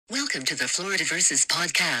Welcome to the Florida Versus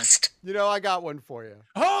podcast. You know, I got one for you.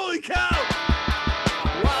 Holy cow!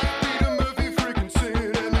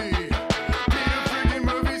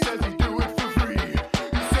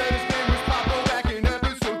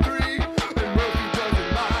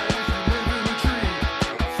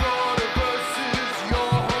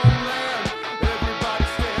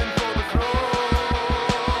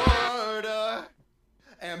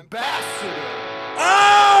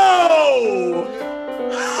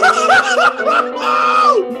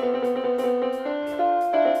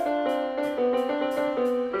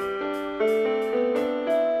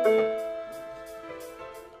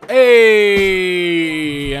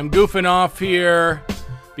 Hey, I'm goofing off here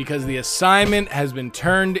because the assignment has been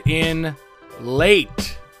turned in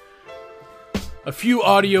late. A few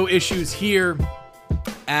audio issues here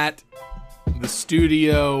at the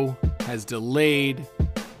studio has delayed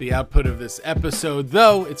the output of this episode,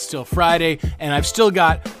 though it's still Friday, and I've still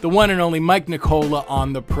got the one and only Mike Nicola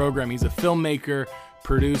on the program. He's a filmmaker,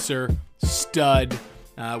 producer, stud.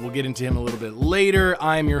 We'll get into him a little bit later.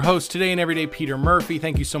 I'm your host today and every day, Peter Murphy.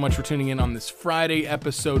 Thank you so much for tuning in on this Friday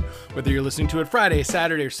episode, whether you're listening to it Friday,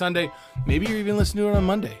 Saturday, or Sunday. Maybe you're even listening to it on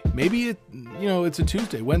Monday. Maybe it's a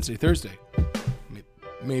Tuesday, Wednesday, Thursday.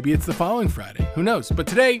 Maybe it's the following Friday. Who knows? But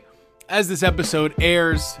today, as this episode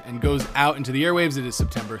airs and goes out into the airwaves, it is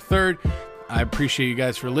September 3rd. I appreciate you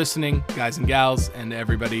guys for listening, guys and gals, and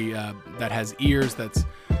everybody that has ears that's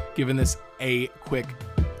given this a quick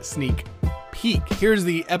sneak peek. Here's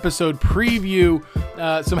the episode preview.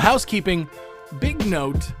 Some housekeeping. Big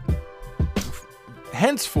note.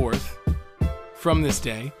 Henceforth, from this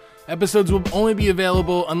day, episodes will only be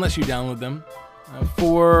available, unless you download them,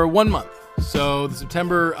 for 1 month. So the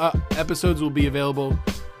September episodes will be available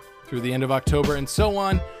through the end of October and so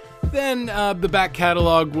on. Then the back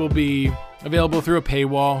catalog will be available through a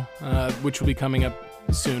paywall, which will be coming up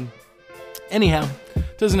soon. Anyhow,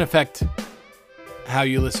 doesn't affect how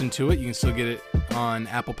you listen to it. You can still get it on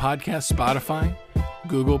Apple Podcasts, Spotify,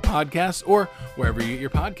 Google Podcasts, or wherever you get your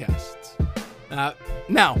podcasts.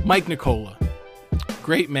 Now, Mike Nicola,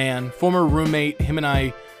 great man, former roommate. Him and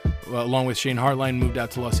I, along with Shane Hartline, moved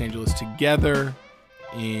out to Los Angeles together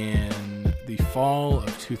in the fall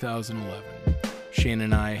of 2011. Shane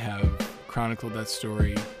and I have chronicled that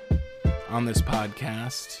story on this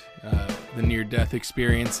podcast, the near-death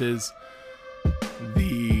experiences,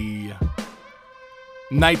 the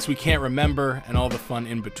nights we can't remember, and all the fun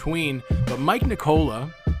in between. But Mike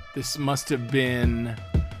Nicola, this must have been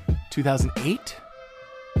 2008?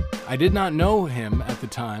 I did not know him at the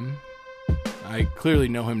time. I clearly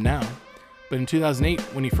know him now. But in 2008,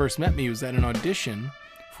 when he first met me, he was at an audition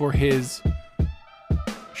for his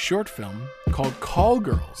short film called Call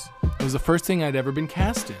Girls. It was the first thing I'd ever been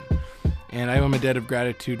cast in. And I owe him a debt of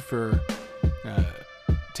gratitude for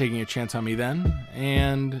taking a chance on me then,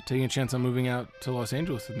 and taking a chance on moving out to Los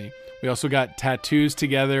Angeles with me. We also got tattoos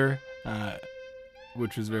together,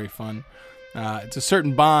 which was very fun. It's a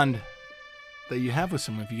certain bond that you have with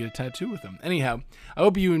someone if you get a tattoo with them. Anyhow, I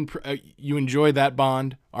hope you enjoy that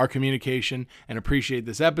bond, our communication, and appreciate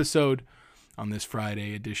this episode on this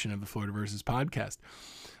Friday edition of the Florida Versus podcast.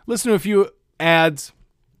 Listen to a few ads,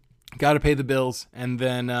 got to pay the bills, and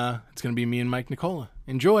then it's going to be me and Mike Nicola.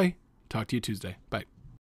 Enjoy. Talk to you Tuesday. Bye.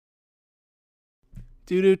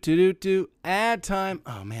 Ad time.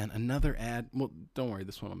 Oh man, another ad. Well, don't worry,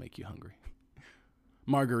 this one will make you hungry.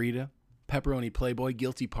 Margarita, pepperoni Playboy,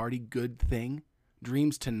 guilty party, good thing,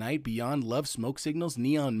 dreams tonight, beyond love, smoke signals,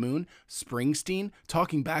 neon moon, Springsteen,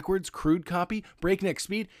 talking backwards, crude copy, breakneck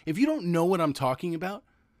speed. If you don't know what I'm talking about,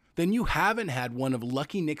 then you haven't had one of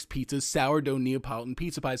Lucky Nick's Pizza's sourdough Neapolitan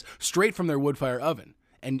pizza pies straight from their wood fire oven,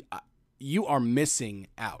 and you are missing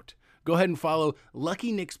out. Go ahead and follow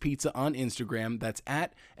Lucky Nick's Pizza on Instagram. That's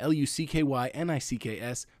at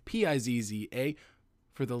LuckyNickspizza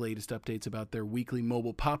for the latest updates about their weekly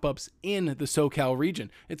mobile pop-ups in the SoCal region.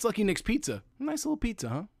 It's Lucky Nick's Pizza. Nice little pizza,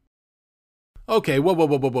 huh? Okay, whoa,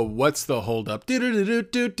 what's the holdup?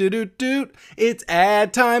 It's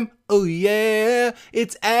ad time. Oh yeah,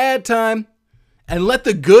 it's ad time. And let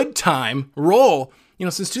the good time roll.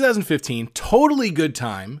 Since 2015, Totally Good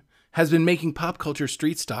Time has been making pop culture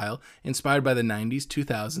street style inspired by the 90s,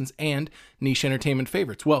 2000s, and niche entertainment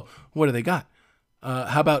favorites. Well, what do they got?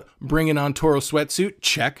 How about Bringing On Toro Sweatsuit?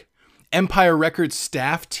 Check. Empire Records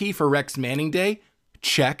staff tee for Rex Manning Day?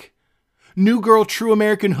 Check. New Girl True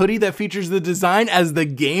American hoodie that features the design as the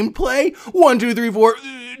gameplay? 1, 2, 3, 4.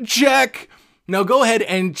 Check. Now go ahead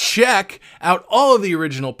and check out all of the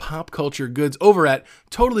original pop culture goods over at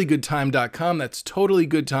totallygoodtime.com. That's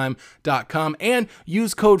totallygoodtime.com. And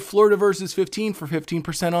use code Floridaversus15 for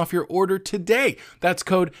 15% off your order today. That's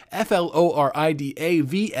code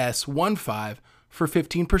FLORIDAVS15 for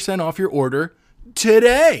 15% off your order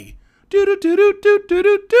today. Do.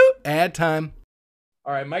 Ad time.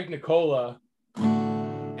 All right, Mike Nicola.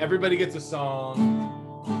 Everybody gets a song.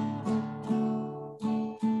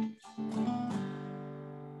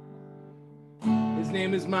 His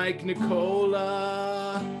name is Mike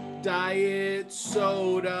Nicola, diet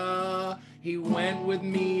soda. He went with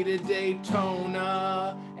me to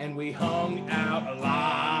Daytona, and we hung out a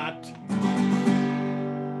lot.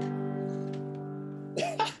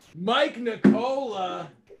 Mike Nicola,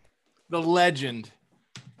 the legend.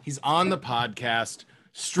 He's on the podcast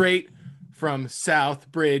straight from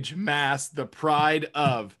Southbridge, Mass., the pride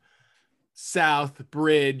of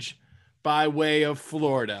Southbridge, by way of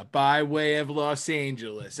Florida, by way of Los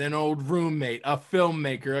Angeles, an old roommate, a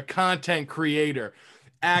filmmaker, a content creator,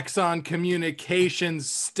 Axon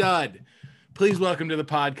Communications stud. Please welcome to the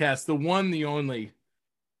podcast, the one, the only,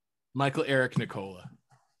 Michael Eric Nicola.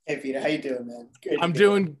 Hey Peter, how you doing, man? Good. I'm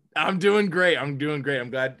doing great. I'm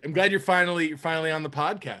glad you're finally on the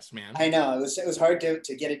podcast, man. I know it was hard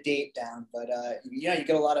to get a date down, but you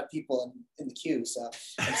get a lot of people in the queue, so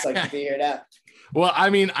it's like to figure it out. Well, I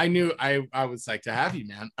mean, I knew I was psyched to have you,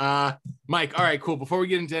 man. Mike, all right, cool. Before we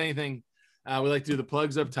get into anything, we like to do the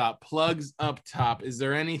plugs up top. Plugs up top. Is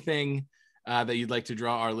there anything that you'd like to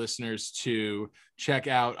draw our listeners to check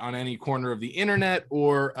out on any corner of the internet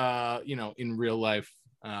or in real life?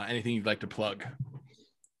 Anything you'd like to plug?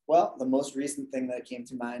 Well, the most recent thing that came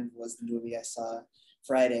to mind was the movie I saw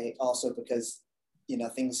Friday, also because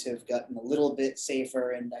things have gotten a little bit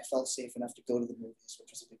safer, and I felt safe enough to go to the movies, which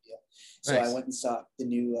was a big deal. So nice. I went and saw the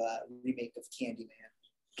new remake of Candyman.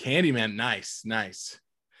 Candyman, nice.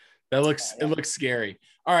 That looks It looks scary.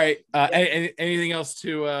 All right, anything else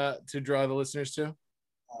to draw the listeners to?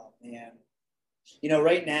 Oh man,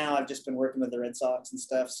 right now I've just been working with the Red Sox and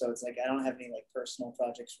stuff, so it's like I don't have any like personal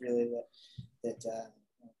projects really that to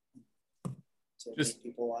make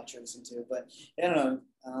people watch or listen to. But I don't know.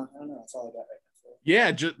 That's all I got right now.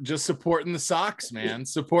 Yeah, just supporting the Sox, man.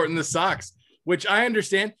 Supporting the Sox, which I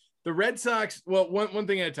understand. The Red Sox, well, one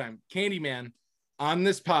thing at a time. Candyman, on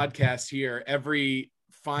this podcast here, every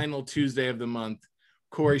final Tuesday of the month,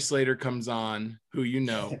 Corey Slater comes on, who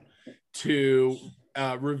to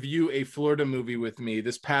review a Florida movie with me.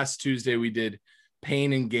 This past Tuesday, we did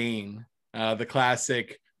Pain and Gain, the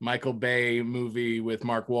classic Michael Bay movie with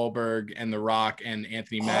Mark Wahlberg and The Rock and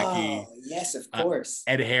Anthony Mackie. Oh, yes, of course.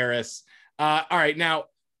 Ed Harris. All right, now,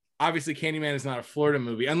 obviously, Candyman is not a Florida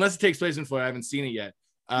movie, unless it takes place in Florida. I haven't seen it yet.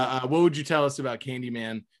 What would you tell us about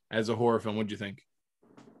Candyman as a horror film? What did you think?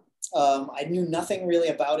 I knew nothing really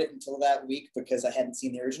about it until that week because I hadn't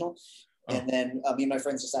seen the original. Oh. And then me and my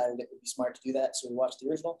friends decided it would be smart to do that, so we watched the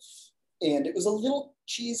original. And it was a little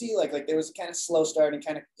cheesy, like there was a kind of slow start and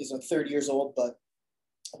kind of is 30 years old, but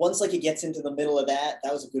once it gets into the middle of that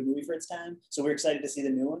was a good movie for its time. So we're excited to see the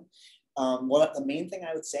new one. Well, the main thing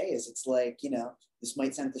I would say is it's this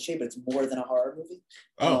might sound cliche, but it's more than a horror movie.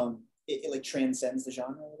 It transcends the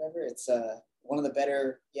genre or whatever. It's one of the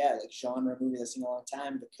better, genre movies I've seen in a long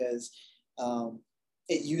time because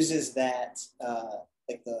it uses that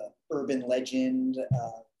the urban legend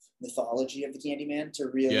mythology of the Candyman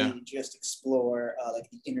to really just explore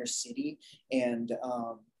the inner city and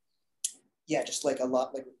just a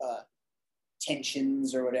lot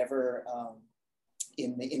tensions or whatever.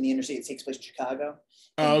 In the inner city, it takes place in Chicago.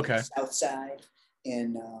 Oh, okay. South Side,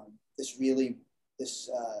 and this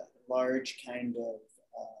large kind of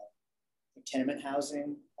tenement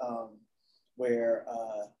housing, where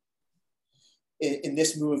in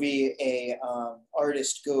this movie, a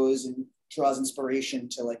artist goes and draws inspiration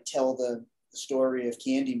to tell the story of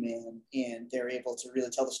Candyman, and they're able to really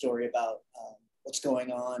tell the story about what's going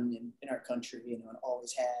on in our country, and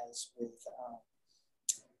always has with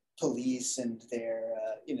police and their,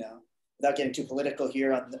 without getting too political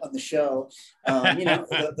here on the show, a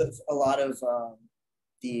lot of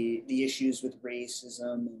the issues with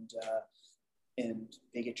racism and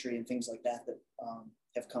bigotry and things like that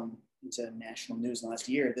have come into national news in the last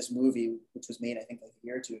year. This movie, which was made I think a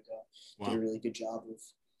year or two ago, did a really good job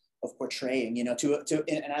of portraying, and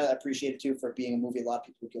I appreciate it too for being a movie a lot of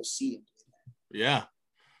people would go see. Yeah,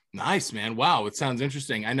 nice, man. Wow, it sounds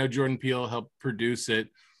interesting. I know Jordan Peele helped produce it.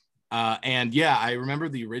 And I remember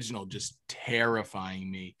the original just terrifying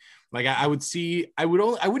me. I wouldn't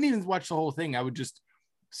even watch the whole thing. I would just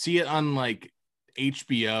see it on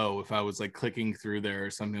HBO if I was clicking through there or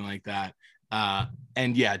something like that.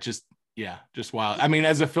 And just wild. I mean,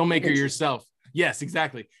 as a filmmaker yourself, yes,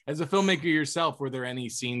 exactly. As a filmmaker yourself, were there any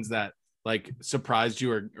scenes that like surprised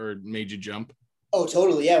you or made you jump? Oh,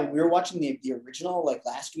 totally. Yeah. We were watching the original like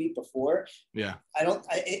last week before. Yeah.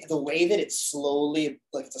 The way that it's slowly,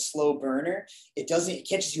 like it's a slow burner, it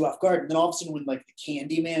catches you off guard. And then all of a sudden when like the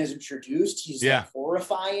Candyman is introduced, he's like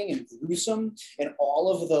horrifying and gruesome, and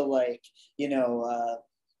all of the like,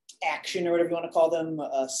 action or whatever you want to call them,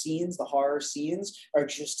 scenes, the horror scenes are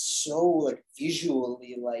just so like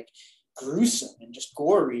visually like gruesome and just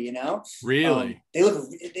gory, Really?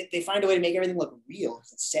 They find a way to make everything look real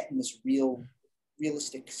because it's set in this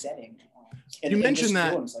realistic setting. You mentioned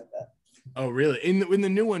that. Like that. Oh, really? In the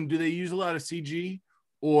new one, do they use a lot of CG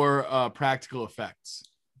or practical effects?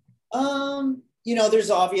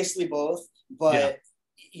 There's obviously both, but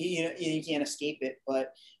you can't escape it.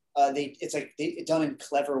 But it's done in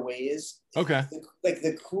clever ways. Okay.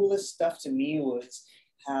 The coolest stuff to me was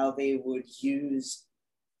how they would use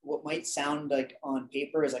what might sound like on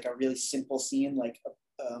paper is like a really simple scene, like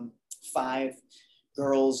 5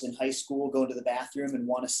 girls in high school go into the bathroom and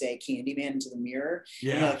want to say Candyman into the mirror.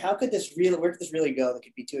 Yeah. And like, how could this really, where could this really go? That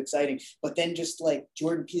could be too exciting. But then just like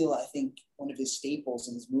Jordan Peele, I think one of his staples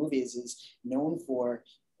in his movies is known for,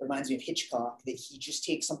 reminds me of Hitchcock, that he just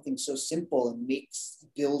takes something so simple and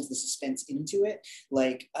builds the suspense into it.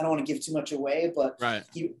 Like, I don't want to give too much away, but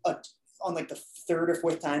he on like the 3rd or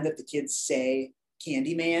 4th time that the kids say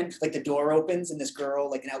Candyman, like the door opens and this girl,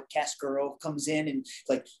 like an outcast girl, comes in and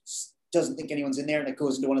like doesn't think anyone's in there, and it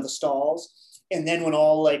goes into one of the stalls. And then when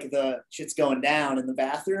all like the shit's going down in the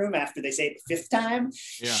bathroom after they say it the 5th time,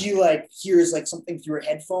 she like hears like something through her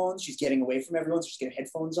headphones. She's getting away from everyone, so she's getting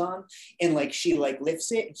headphones on, and like she like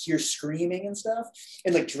lifts it and hears screaming and stuff,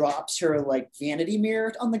 and like drops her like vanity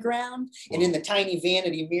mirror on the ground. Whoa. And in the tiny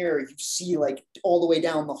vanity mirror, you see like all the way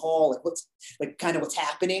down the hall, like what's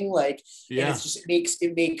happening, like and it's just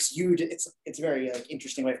it makes you. It's very like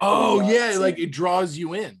interesting way. Like it draws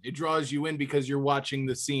you in. It draws you in because you're watching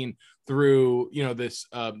the scene through this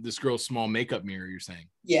girl's small makeup mirror, you're saying.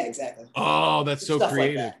 Yeah, exactly. Oh, that's so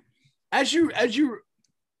creative. Like that.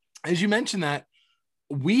 As you mentioned that,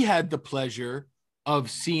 we had the pleasure of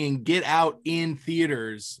seeing Get Out in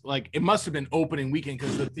theaters. Like it must have been opening weekend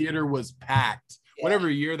because the theater was packed, whatever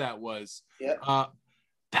year that was.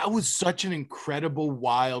 That was such an incredible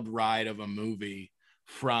wild ride of a movie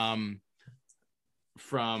from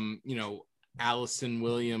Allison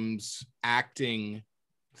Williams acting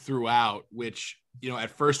throughout, which at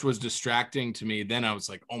first was distracting to me. Then I was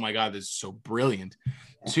like, oh my god, this is so brilliant.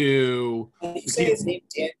 To you say his name,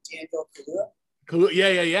 Daniel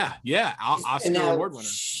Kaluuya? Yeah. Oscar award winner.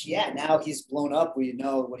 Yeah, now he's blown up. We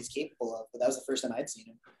know what he's capable of, but that was the first time I'd seen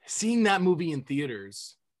him. Seeing that movie in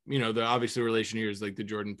theaters, the obviously relation here is like the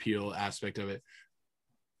Jordan Peele aspect of it.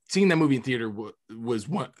 Seeing that movie in theater was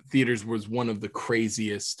one of the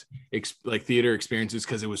craziest theater experiences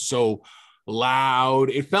because it was so loud.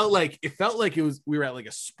 It felt like we were at like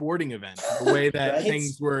a sporting event, the way that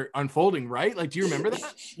things were unfolding, right? Like, do you remember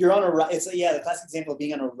that? You're on a ride. It's the classic example of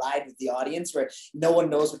being on a ride with the audience where no one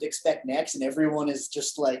knows what to expect next, and everyone is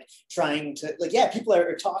just like trying to people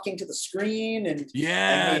are talking to the screen, and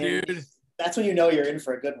dude, that's when you know you're in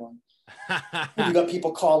for a good one. You got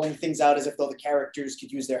people calling things out as if though the characters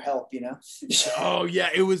could use their help, Oh yeah,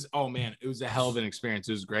 it was a hell of an experience.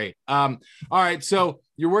 It was great. All right, so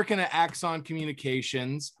you're working at Axon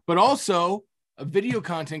Communications, but also a video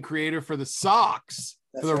content creator for the Sox,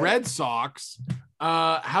 for the Red Sox.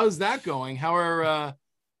 How's that going? How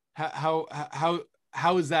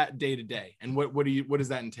is that day to day, and what does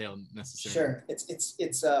that entail necessarily? Sure,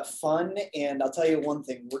 it's fun, and I'll tell you one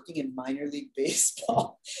thing: working in minor league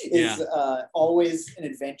baseball is always an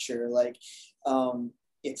adventure. Like, so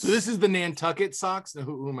this is the Nantucket Sox.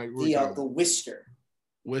 Who am I? The Worcester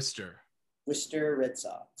Red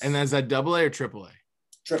Sox. And is that AA or AAA?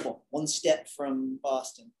 Triple, one step from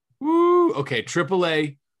Boston. Woo! Okay,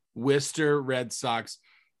 AAA Worcester Red Sox,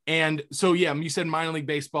 and so you said minor league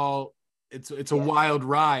baseball. It's a wild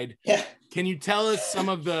ride. Yeah. Can you tell us some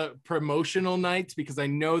of the promotional nights? Because I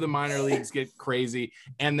know the minor leagues get crazy.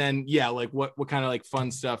 And then, like what kind of like fun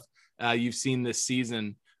stuff you've seen this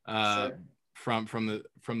season from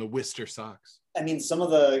the Worcester Sox? I mean, some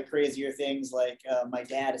of the crazier things, like my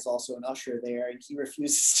dad is also an usher there, and he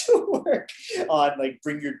refuses to work on like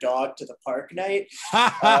bring your dog to the park night.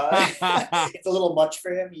 It's a little much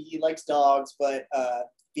for him. He likes dogs, but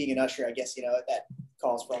being an usher, I guess, that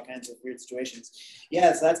calls for all kinds of weird situations.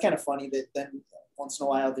 Yeah, so that's kind of funny that then once in a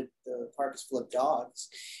while the park is full of dogs.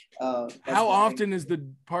 How often is the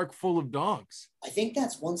park full of dogs? I think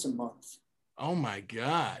that's once a month. Oh my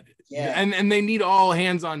God. Yeah. And they need all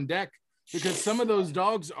hands on deck because some of those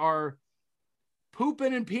dogs are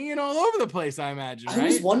pooping and peeing all over the place, I imagine, right? I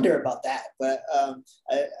always wonder about that, but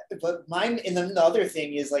mine, and then the other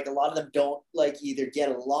thing is like a lot of them don't like either get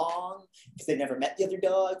along because they never met the other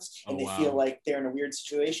dogs and they feel like they're in a weird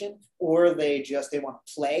situation, or they want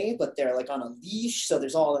to play, but they're like on a leash. So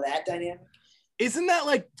there's all of that dynamic. Isn't that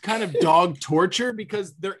like kind of dog torture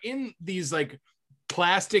because they're in these like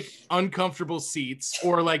plastic uncomfortable seats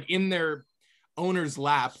or like in their owner's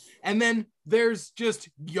lap, and then there's just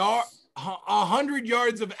 100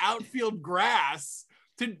 yards of outfield grass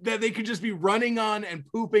that they could just be running on and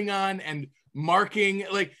pooping on and marking.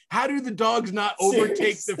 Like, how do the dogs not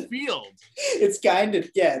overtake the field? It's kind of,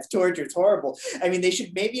 it's torture. It's horrible. I mean,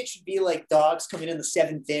 maybe it should be like dogs coming in the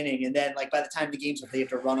 7th inning, and then like by the time the game's up, they have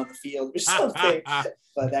to run on the field or something.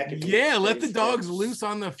 But that could let the dogs loose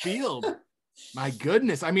on the field. My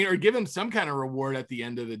goodness. I mean, or give them some kind of reward at the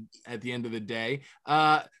end of the day.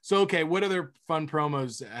 So, okay. What other fun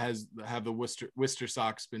promos have the Worcester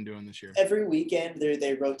Sox been doing this year? Every weekend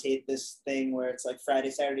they rotate this thing where it's like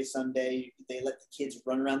Friday, Saturday, Sunday. They let the kids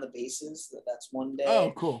run around the bases. That's one day.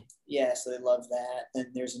 Oh, cool. Yeah. So they love that.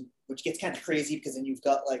 Then which gets kind of crazy because then you've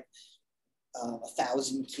got like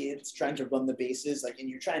 1,000 kids trying to run the bases, like, and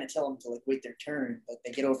you're trying to tell them to like wait their turn, but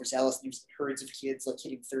they get overzealous and there's herds of kids like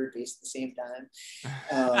hitting third base at the same time.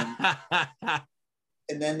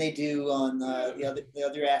 And then they do on the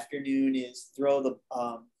other afternoon is throw the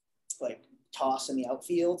like toss in the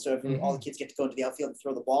outfield. So all the kids get to go into the outfield and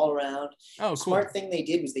throw the ball around. Oh, cool. Smart thing they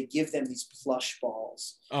did was they give them these plush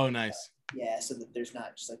balls. Oh, nice. So that there's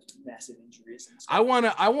not just like massive injuries and stuff. I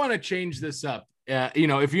want to change this up.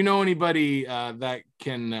 If you know anybody that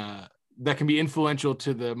can be influential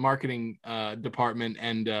to the marketing department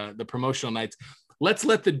and the promotional nights, let's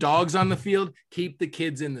let the dogs on the field, keep the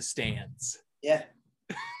kids in the stands. Yeah.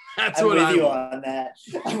 I'm with you on that.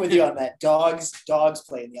 Dogs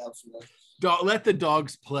play in the outfield. Let the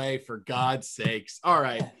dogs play, for God's sakes. All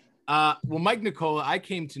right. Well, Mike Nicola, I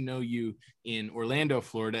came to know you in Orlando,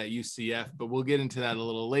 Florida at UCF, but we'll get into that a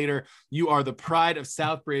little later. You are the pride of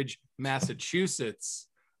Southbridge, Massachusetts,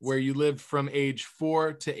 where you lived from age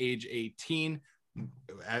 4 to age 18,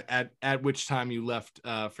 at which time you left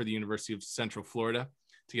for the University of Central Florida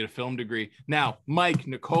to get a film degree. Now, Mike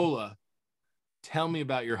Nicola, tell me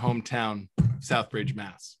about your hometown, Southbridge,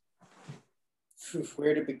 Mass.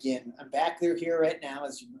 Where to begin? I'm back here right now,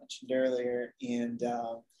 as you mentioned earlier, and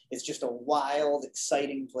it's just a wild,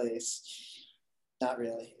 exciting place. Not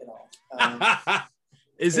really at all.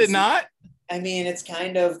 Is it not? I mean, it's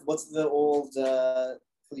kind of, what's the old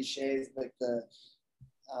cliches, like the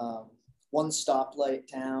one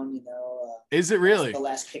stoplight town, Is it really? The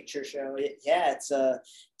Last Picture Show. It's a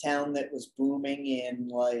town that was booming in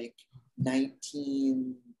like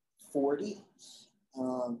 1940.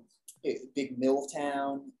 Big mill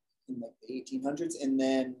town in like the 1800s. And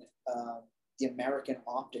then the American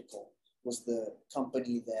Optical was the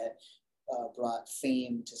company that brought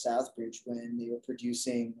fame to Southbridge when they were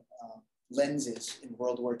producing lenses in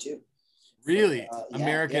World War II. Really?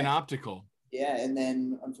 American Optical. Yeah, and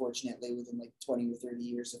then unfortunately within like 20 or 30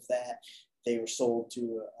 years of that, they were sold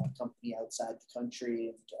to a company outside the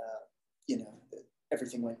country, and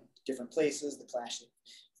everything went different places. The classic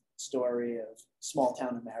story of small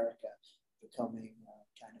town America becoming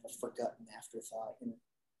kind of a forgotten afterthought.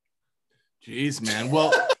 Jeez, man.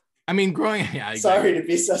 Well, I mean, sorry to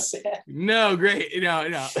be so sad. No, great.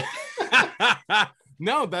 No.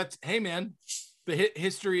 No, hey, man. The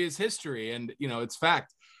history is history, and it's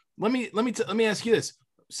fact. Let me ask you this: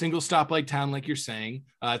 single stoplight town, like you're saying,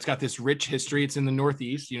 it's got this rich history. It's in the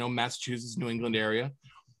Northeast, Massachusetts, New England area.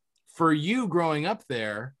 For you growing up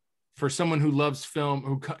there, for someone who loves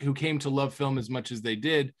film, who came to love film as much as they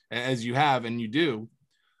did, as you have and you do,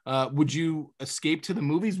 would you escape to the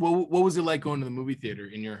movies? What was it like going to the movie theater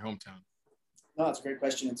in your hometown? No, it's a great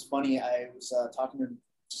question. It's funny. I was talking to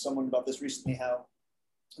someone about this recently, how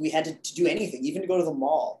we had to do anything, even to go to the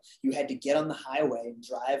mall. You had to get on the highway and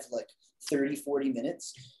drive like 30, 40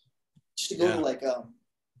 minutes just to go to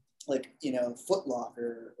Foot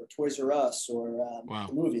Locker or Toys R Us or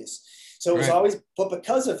the movies. So it was always, but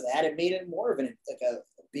because of that, it made it more of a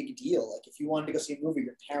big deal. Like if you wanted to go see a movie,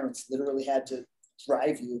 your parents literally had to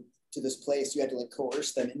drive you to this place. You had to like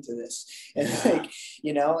coerce them into this, and and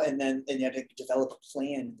then you had to develop a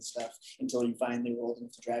plan and stuff until you finally were old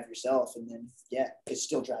enough to drive yourself. And then it's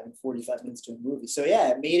still driving 45 minutes to a movie. So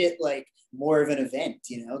it made it like more of an event,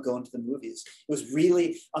 going to the movies. It was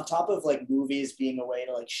really, on top of like movies being a way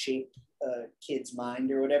to like shape a kid's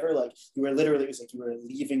mind or whatever. Like you were literally, it was like you were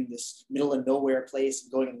leaving this middle of nowhere place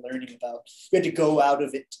and going and learning about. You had to go out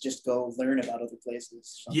of it to just go learn about other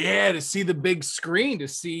places. Yeah, to see the big screen, to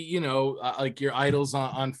see like your idols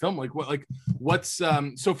on film. Like what's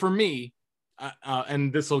so for me,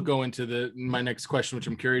 and this will go into my next question, which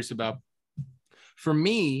I'm curious about. For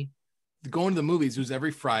me, going to the movies was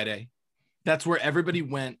every Friday. That's where everybody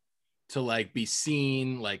went to like be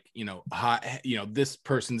seen, like, this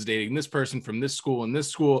person's dating this person from this school and this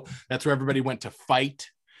school. That's where everybody went to fight.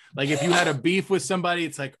 Like if you had a beef with somebody,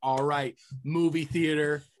 it's like, all right, movie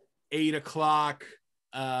theater, 8:00.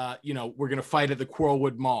 We're going to fight at the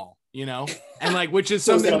Quarlwood Mall, and like, which is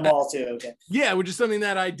something a mall too. Okay. Yeah. Which is something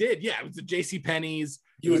that I did. Yeah. It was the JCPenney's.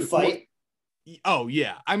 You would fight. Oh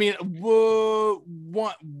yeah. I mean,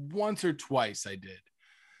 once or twice I did.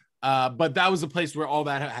 But that was a place where all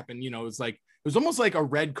that happened. It was almost like a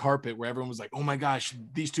red carpet where everyone was like, oh my gosh,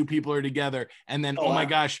 these two people are together. And then, my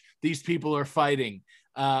gosh, these people are fighting.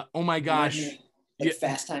 Oh my gosh. Like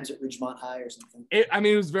Fast Times at Ridgemont High or something.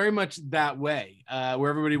 It was very much that way,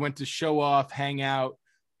 where everybody went to show off, hang out,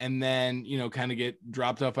 and then, kind of get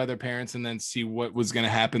dropped off by their parents and then see what was going to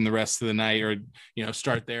happen the rest of the night, or,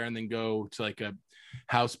 start there and then go to like a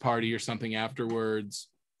house party or something afterwards.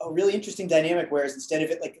 A really interesting dynamic, whereas instead of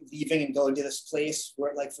it like leaving and going to this place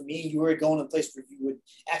where, like, for me, you were going to a place where you would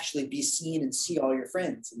actually be seen and see all your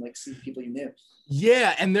friends and like see people you knew.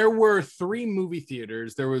 Yeah, and there were 3 movie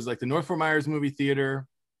theaters. There was like the North Fort Myers movie theater,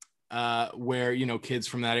 where kids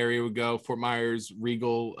from that area would go. Fort Myers,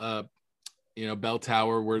 Regal, Bell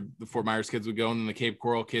Tower, where the Fort Myers kids would go, and then the Cape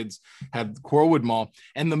Coral kids had Quarlwood Mall.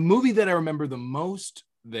 And the movie that I remember the most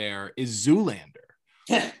there is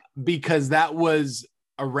Zoolander, because that was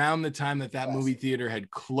around the time that movie theater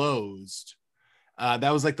had closed.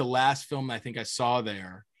 That was like the last film I think I saw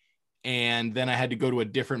there. And then I had to go to a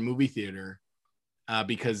different movie theater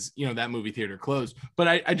because, that movie theater closed. But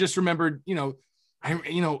I just remembered, going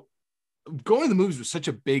to the movies was such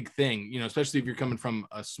a big thing, especially if you're coming from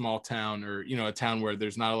a small town or, a town where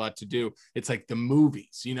there's not a lot to do. It's like the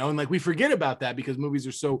movies, and like we forget about that because movies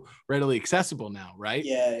are so readily accessible now, right?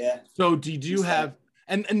 Yeah. So did you have...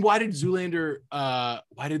 And why did Zoolander,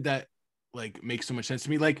 why did that like make so much sense to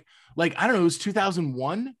me? Like, I don't know, it was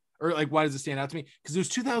 2001, or like, why does it stand out to me? Because it was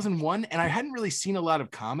 2001 and I hadn't really seen a lot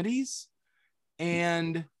of comedies.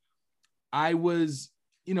 And I was,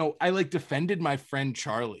 I like defended my friend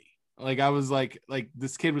Charlie. Like I was like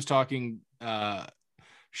this kid was talking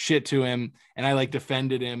shit to him and I like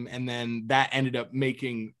defended him. And then that ended up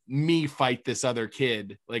making me fight this other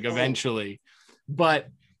kid, like eventually. But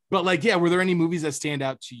like, yeah, were there any movies that stand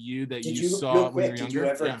out to you that you saw when you were younger? Did you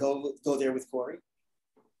ever go there with Corey?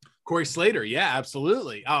 Corey Slater, yeah,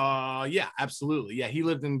 absolutely. Yeah, absolutely. Yeah, he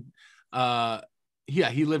lived in,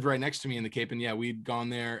 he lived right next to me in the Cape, and yeah, we'd gone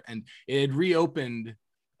there, and it had reopened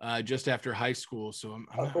just after high school. So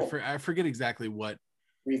cool. I forget exactly what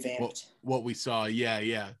revamped what we saw.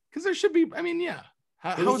 Yeah, because there should be. I mean, yeah.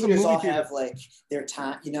 How is a movie movie all theater? Have like their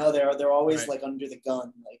time? They're always right. Like under the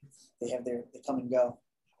gun. Like they come and go.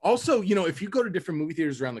 Also, if you go to different movie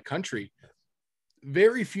theaters around the country,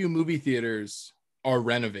 very few movie theaters are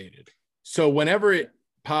renovated. So whenever it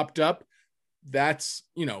popped up, that's,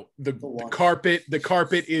 the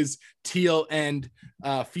carpet is teal and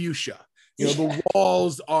fuchsia. The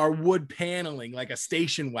walls are wood paneling like a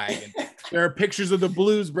station wagon. There are pictures of the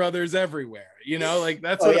Blues Brothers everywhere. Like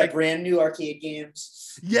that's brand new arcade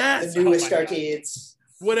games. Yes, the newest arcades.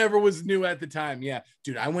 Whatever was new at the time. Yeah,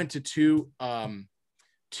 dude, I went to two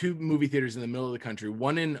movie theaters in the middle of the country,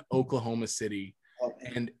 one in Oklahoma City,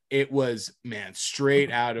 and it was, man, straight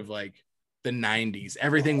out of like the 90s.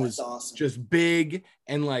 Everything was awesome. Just big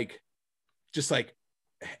and just like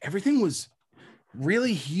everything was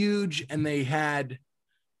really huge, and they had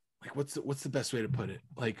like what's the best way to put it?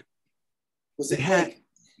 Like was it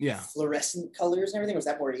fluorescent colors and everything? Or was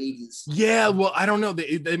that more 80s? Yeah, well, I don't know.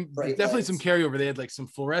 They definitely lights. Some carryover. They had like some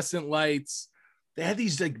fluorescent lights. They had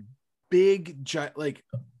these like big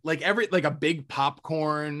like a big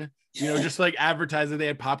popcorn, just like advertising they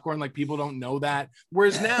had popcorn. Like people don't know that.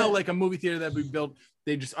 Whereas now, like a movie theater that we built,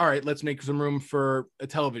 they just, all right, let's make some room for a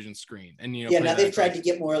television screen. And now they've tried to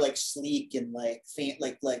get more like sleek and like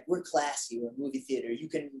like we're classy. We're a movie theater. You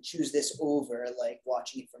can choose this over like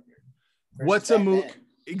watching it from your. What's a movie?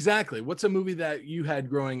 Exactly. What's a movie that you had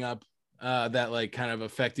growing up that like kind of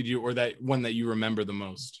affected you, or that one that you remember the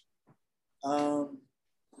most?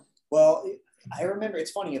 Well, I remember,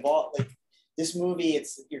 it's funny, of all, like, this movie,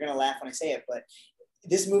 you're going to laugh when I say it, but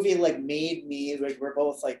this movie, like, made me, like, we're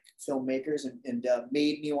both, like, filmmakers and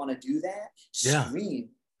made me want to do that. Yeah.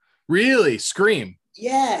 Scream. Really? Scream?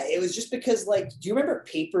 Yeah, it was just because, like, do you remember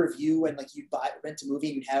pay-per-view when, like, you'd rent a movie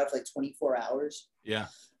and you'd have like 24 hours? Yeah.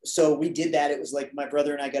 So we did that. It was like my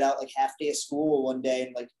brother and I got out like half day of school one day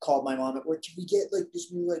and like called my mom at work, can we get like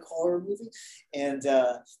this new like horror movie? And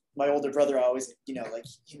my older brother always, you know, like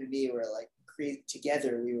him and me were like create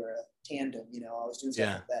together. We were a tandem, you know, always doing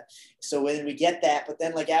stuff like that. So when we get that, but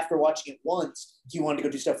then like after watching it once, he wanted to go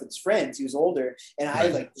do stuff with his friends. He was older, and I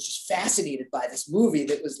like was just fascinated by this movie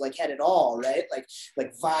that was like had it all, right?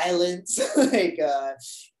 Like violence, like and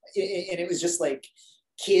it was just like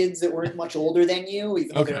kids that weren't much older than you,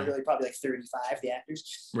 even though they were really probably like 35, the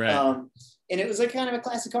actors. Right. And it was like kind of a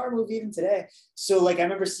classic horror movie even today. So like I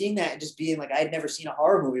remember seeing that and just being like, I had never seen a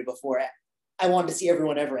horror movie before. I wanted to see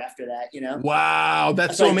everyone ever after that, you know? Wow,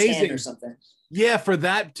 that's so amazing. Or something. Yeah, for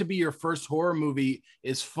that to be your first horror movie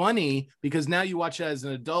is funny because now you watch it as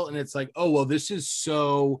an adult and it's like, oh, well, this is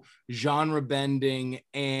so genre bending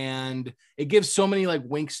and it gives so many like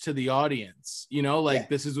winks to the audience, you know, like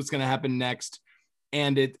this is what's going to happen next.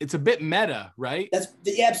 And it's a bit meta, right?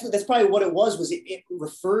 Absolutely. That's probably what it was it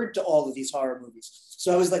referred to all of these horror movies.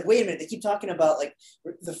 So I was like, wait a minute, they keep talking about like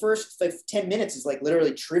the first like 10 minutes is like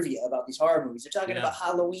literally trivia about these horror movies. They're talking about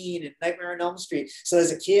Halloween and Nightmare on Elm Street. So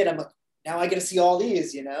as a kid, I'm like, now I get to see all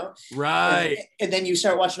these, you know? Right. And then you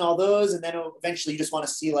start watching all those, and then eventually you just want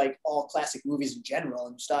to see like all classic movies in general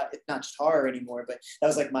and start, it's not just horror anymore, but that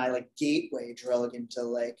was like my like gateway drug into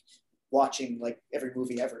like watching like every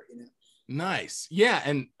movie ever, you know? Nice. Yeah.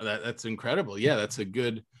 And that's incredible. Yeah. That's a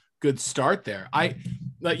good start there.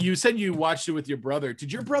 Like you said, you watched it with your brother.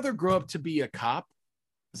 Did your brother grow up to be a cop?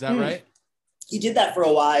 Is that right? He did that for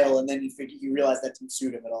a while. And then you realized that didn't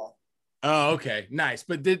suit him at all. Oh, okay. Nice.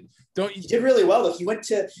 But he did really well. Though. He went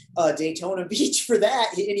to Daytona Beach for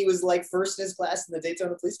that. And he was like first in his class in the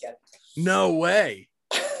Daytona Police Academy. No way.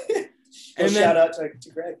 And shout out to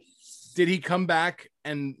Greg. Did he come back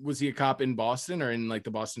and was he a cop in Boston or in like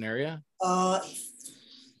the Boston area?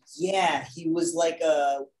 Yeah, he was like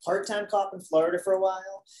a part-time cop in Florida for a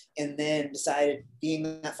while, and then decided being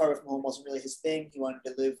that far from home wasn't really his thing. He wanted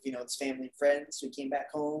to live, you know, with his family and friends, so he came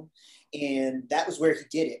back home, and that was where he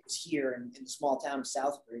did it. It was here in the small town of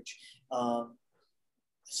Southbridge.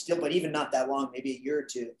 Still, but even not that long, maybe a year or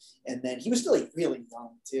two, and then he was still like really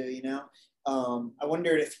young too, you know. I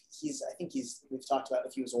wondered if we've talked about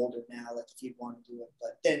if he was older now, like if he'd want to do it,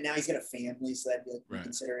 but then now he's got a family, so that'd be like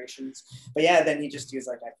considerations. But yeah, then he was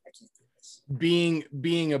like, I can't do this.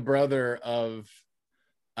 Being a brother of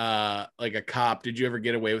like a cop, did you ever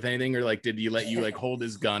get away with anything, or like did he let you like hold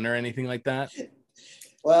his gun or anything like that?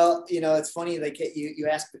 Well, you know, it's funny, like you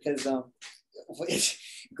ask because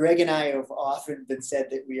Greg and I have often been said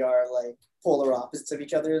that we are like polar opposites of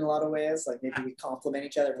each other in a lot of ways. Like maybe we complement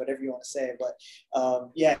each other, whatever you want to say. But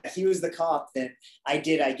yeah, he was the cop. Then I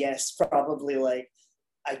did, I guess, probably like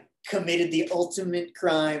I committed the ultimate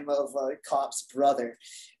crime of a cop's brother.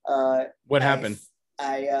 What happened?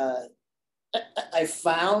 I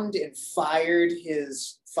found and fired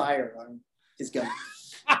his firearm, his gun.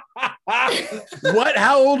 What?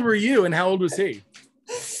 How old were you and how old was he?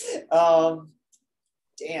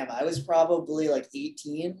 Damn, I was probably like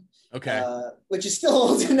 18. Okay. Which is still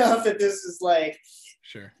old enough that this is like,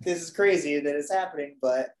 sure, this is crazy that it's happening.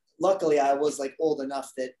 But luckily I was like old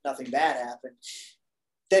enough that nothing bad happened.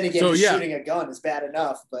 Then again, so, shooting a gun is bad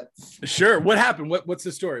enough, but sure. What happened? What's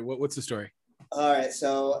the story? What's the story? All right.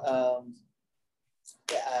 So,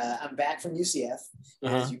 I'm back from UCF.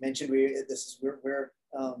 As you mentioned, we're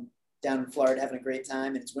down in Florida having a great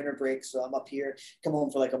time, and it's winter break. So I'm up here, come home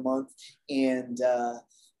for like a month, and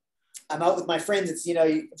I'm out with my friends. It's, you know,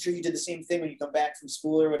 I'm sure you did the same thing when you come back from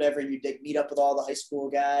school or whatever. You meet up with all the high school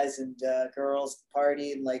guys and girls,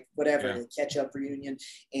 party and like whatever, the catch up reunion.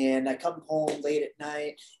 And I come home late at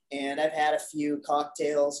night, and I've had a few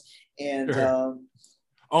cocktails, and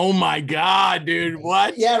oh my God, dude.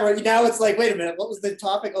 What? Yeah, right now it's like, wait a minute, what was the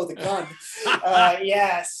topic? Oh, the gun.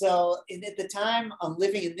 Yeah, so at the time I'm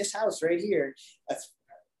living in this house right here.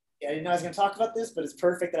 I didn't know I was going to talk about this, but it's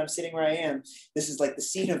perfect that I'm sitting where I am. This is like the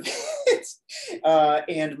scene of it.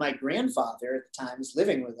 And my grandfather at the time is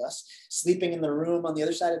living with us, sleeping in the room on the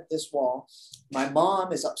other side of this wall. My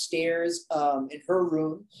mom is upstairs in her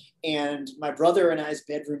room, and my brother and I's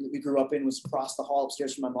bedroom that we grew up in was across the hall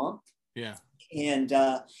upstairs from my mom. Yeah. And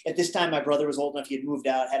at this time, my brother was old enough. He had moved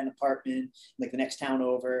out, had an apartment, like the next town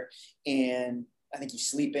over. And I think he's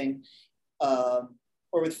sleeping or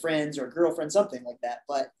with friends or a girlfriend, something like that.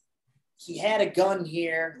 But he had a gun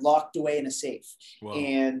here locked away in a safe. Whoa.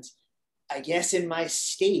 And I guess in my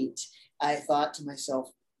state, I thought to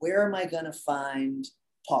myself, where am I going to find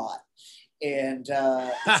pot? And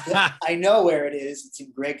I know where it is. It's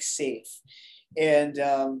in Greg's safe. And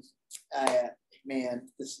man,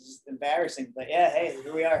 this is embarrassing, but yeah, hey,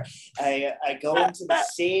 here we are. I go into the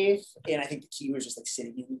safe, and I think the key was just like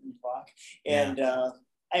sitting in the lock, and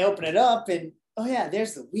I open it up, and oh yeah,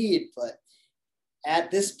 there's the weed. But at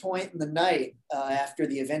this point in the night, after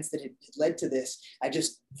the events that had led to this, I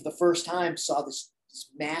just for the first time saw this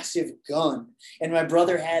massive gun, and my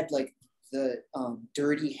brother had like the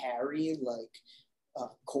Dirty Harry like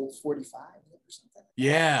Colt 45 or something.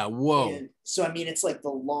 Yeah, whoa. And so I mean, it's like the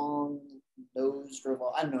long nosed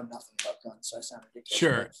revolver. I know nothing about guns, so I sound ridiculous.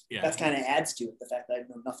 Sure, yeah. That kind of adds to it, the fact that I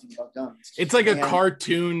know nothing about guns. It's like a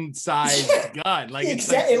cartoon sized gun. Like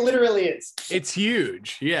exactly, it literally is. It's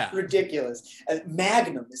huge. Yeah, ridiculous.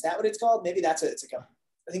 Magnum, is that what it's called? Maybe that's it's like a.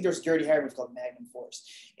 I think there's Dirty Harry was called Magnum Force,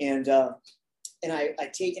 and I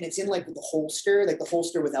take, and it's in like the holster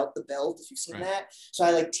without the belt, if you've seen that. So I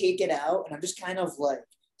like take it out, and I'm just kind of like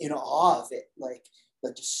in awe of it, like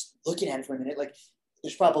just looking at it for a minute, like.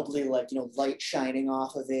 There's probably like, light shining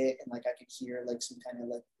off of it. And like, I could hear like some kind of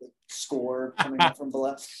like score coming up from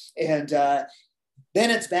below. And then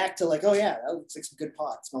it's back to like, oh yeah, that looks like some good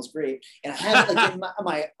pot. It smells great. And I have it like in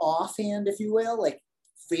my offhand, if you will, like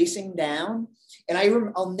facing down. And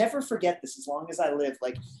I'll never forget this as long as I live.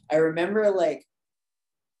 Like, I remember like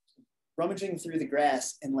rummaging through the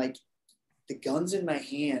grass and like the gun's in my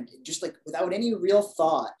hand, and just like without any real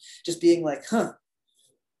thought, just being like,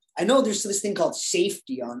 I know there's this thing called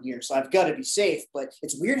safety on here, so I've got to be safe, but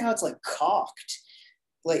it's weird how it's like cocked.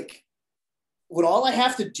 Like, what all I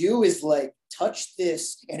have to do is like touch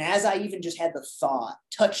this, and as I even just had the thought,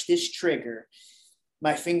 touch this trigger,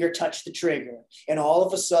 my finger touched the trigger, and all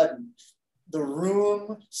of a sudden, the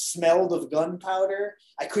room smelled of gunpowder.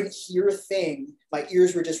 I couldn't hear a thing. My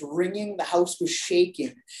ears were just ringing. The house was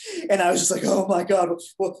shaking. And I was just like, oh my God,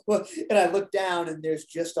 what? And I looked down, and there's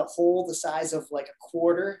just a hole the size of like a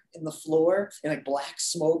quarter in the floor, and like black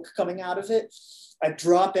smoke coming out of it. I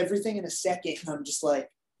drop everything in a second, and I'm just like,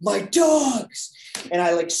 my dogs. And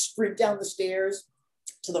I like sprint down the stairs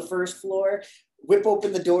to the first floor, whip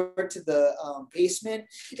open the door to the basement,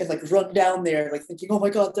 and like run down there, like thinking, oh my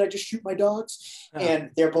God, did I just shoot my dogs? And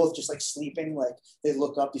they're both just like sleeping. Like, they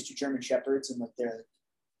look up, these two German Shepherds, and like they're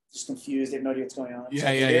just confused. They have no idea what's going on.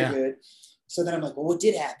 They're good. So then I'm like, well, what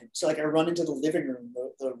did happen? So like I run into the living room,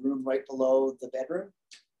 the room right below the bedroom.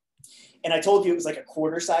 And I told you it was like a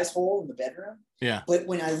quarter size hole in the bedroom. Yeah. But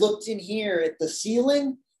when I looked in here at the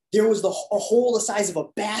ceiling, there was a hole the size of a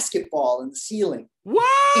basketball in the ceiling.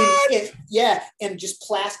 What? And just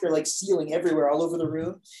plaster like ceiling everywhere, all over the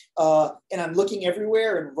room. And I'm looking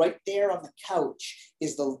everywhere, and right there on the couch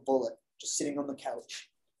is the bullet, just sitting on the couch.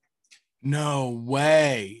 No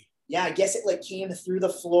way. Yeah, I guess it like came through the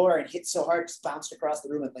floor and hit so hard, just bounced across the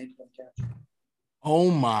room and landed on the couch.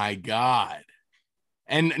 Oh my God.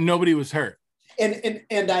 And nobody was hurt.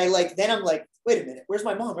 And I like, then I'm like, wait a minute, where's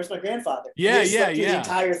my mom? Where's my grandfather? Yeah. The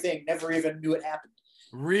entire thing, never even knew it happened.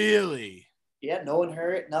 Really? Yeah, no one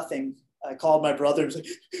hurt, nothing. I called my brother. He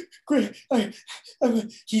was like,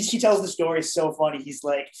 he tells the story so funny. He's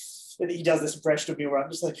like, he does this impression of me where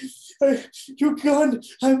I'm just like, you gun,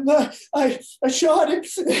 I shot it.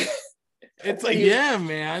 It's like, yeah,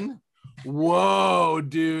 man. Whoa,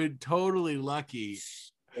 dude, totally lucky.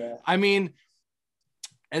 Yeah. I mean,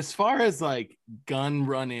 as far as like gun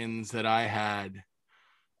run-ins that I had,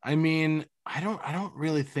 I mean, I don't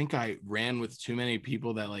really think I ran with too many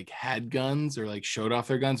people that like had guns or like showed off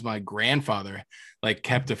their guns. My grandfather like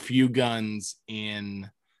kept a few guns in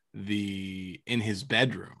his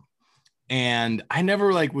bedroom, and I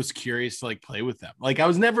never like was curious to like play with them. Like, I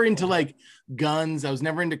was never into like guns. I was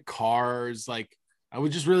never into cars. Like, I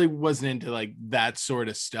was just really wasn't into like that sort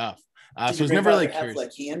of stuff. So I was never like curious.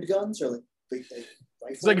 Like handguns or like big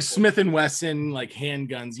it's like Smith and Wesson, like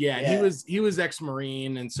handguns. Yeah. He was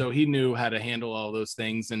ex-Marine, and so he knew how to handle all those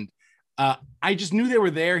things. And I just knew they were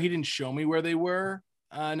there. He didn't show me where they were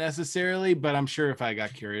necessarily, but I'm sure if I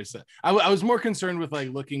got curious, I was more concerned with like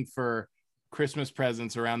looking for Christmas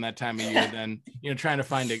presents around that time of year than trying to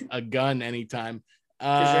find a gun anytime.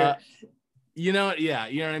 Sure. You know what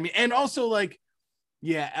I mean? And also like,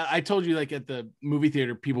 yeah, I told you like at the movie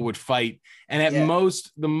theater, people would fight, and at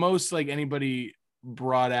the most like anybody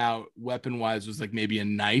brought out weapon wise was like maybe a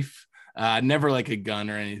knife, never like a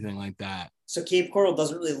gun or anything like that. So Cape Coral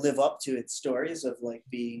doesn't really live up to its stories of like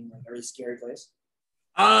being a very scary place.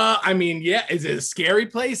 I mean, yeah, is it a scary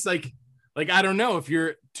place? Like I don't know, if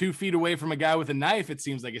you're 2 feet away from a guy with a knife, it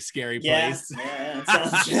seems like a scary place.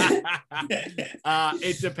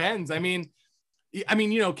 It depends. I mean,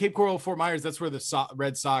 Cape Coral, Fort Myers, that's where the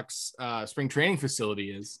Red Sox spring training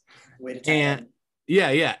facility is. Way to tell.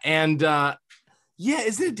 Yeah. And Yeah,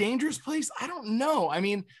 is it a dangerous place? I don't know. I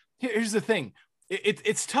mean, here's the thing.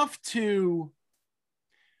 It's tough to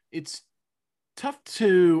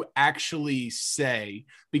actually say,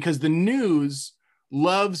 because the news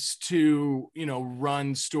loves to,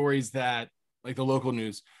 run stories that, like the local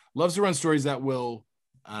news loves to run stories that will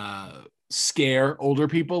scare older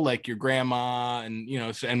people, like your grandma and,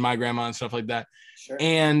 and my grandma and stuff like that. Sure.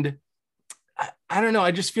 And I don't know.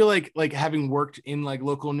 I just feel like having worked in like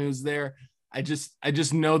local news there, I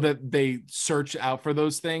just know that they search out for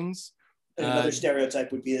those things. And another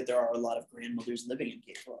stereotype would be that there are a lot of grandmothers living in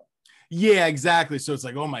Cape Coral. Yeah, exactly. So it's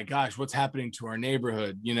like, oh my gosh, what's happening to our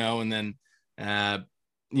neighborhood? And then,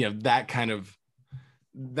 that kind of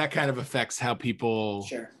affects how people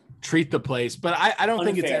treat the place. But I don't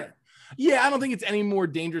think I don't think it's any more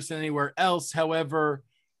dangerous than anywhere else. However,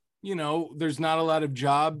 there's not a lot of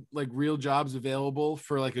real jobs available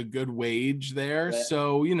for like a good wage there. Right.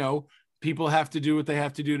 So, people have to do what they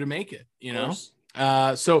have to do to make it,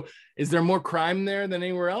 So is there more crime there than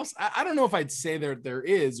anywhere else? I don't know if I'd say there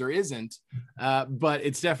is or isn't, but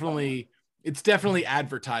it's definitely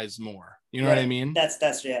advertised more. You know what I mean? That's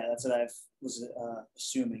what I was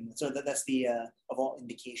assuming. So that's the of all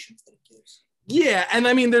indications that it gives. Yeah, and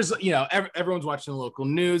I mean, there's everyone's watching the local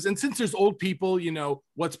news, and since there's old people,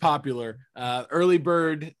 what's popular: early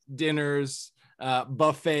bird dinners,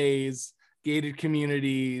 buffets, gated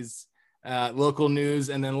communities, local news,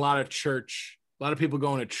 and then a lot of church. A lot of people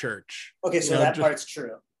going to church. Okay, so that part's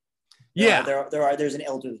true. Yeah, there's an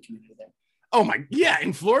elderly community there. Oh my, yeah,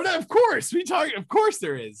 in Florida, of course. Of course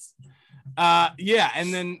there is. Yeah,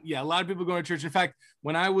 and then a lot of people going to church. In fact,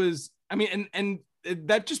 when I was, and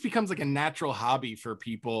that just becomes like a natural hobby for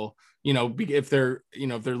people, if they're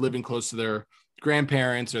living close to their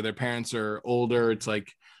grandparents or their parents are older. It's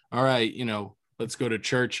like, all right, let's go to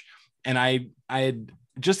church. And I had,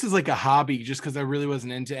 just as like a hobby, just because I really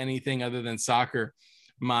wasn't into anything other than soccer,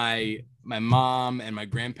 my mom and my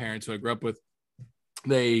grandparents, who I grew up with,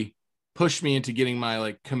 they pushed me into getting my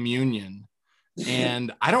like communion.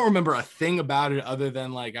 And I don't remember a thing about it other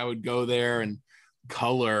than like I would go there and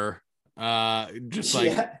color, color,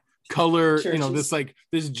 Churches.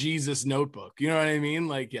 This Jesus notebook. You know what I mean?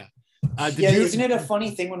 Like, yeah. Isn't it a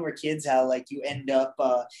funny thing when we're kids how like you end up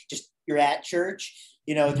you're at church,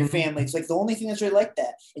 with your family. It's like the only thing that's really like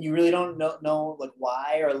that, and you really don't know like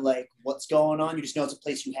why or like what's going on. You just know it's a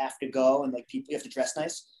place you have to go, and like people, you have to dress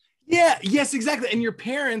nice. Yeah. Yes, exactly. And your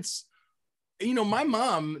parents, my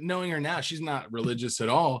mom, knowing her now, she's not religious at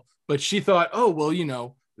all, but she thought, oh well,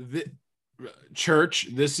 the church,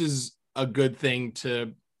 this is a good thing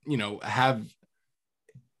to have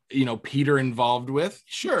Peter involved with.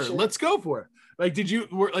 Sure, let's go for it.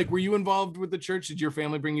 Like, were you involved with the church? Did your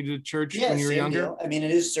family bring you to church when you were younger? Deal. I mean, it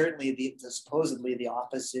is certainly supposedly the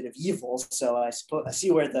opposite of evil. So I see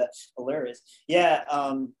where the allure is. Yeah.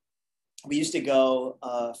 We used to go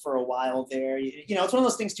for a while there. It's one of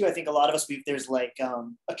those things too. I think a lot of us, there's like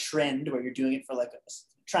a trend where you're doing it for like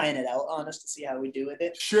trying it out on us to see how we do with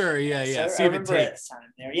it. Sure, yeah. So I remember at the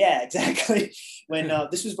time there. Yeah, exactly. When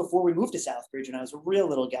this was before we moved to Southbridge, when I was a real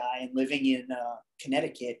little guy and living in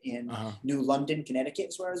Connecticut, in New London, Connecticut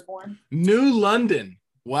is where I was born. New London.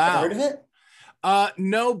 Wow. Have you heard of it?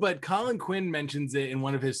 No, but Colin Quinn mentions it in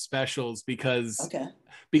one of his specials because of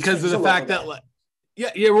he's the fact that well,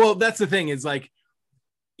 that's the thing is like,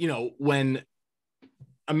 when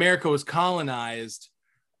America was colonized,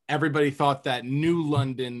 everybody thought that New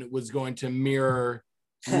London was going to mirror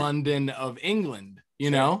London of England,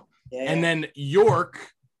 know? Yeah. And then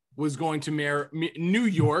York was going to mirror, New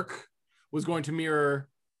York was going to mirror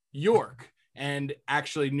York. And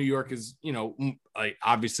actually New York is, like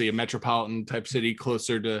obviously a metropolitan type city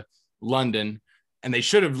closer to London. And they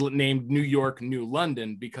should have named New York New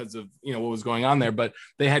London because of, what was going on there. But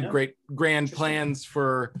they had great grand plans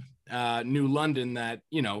for New London that,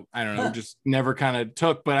 I don't know, just never kind of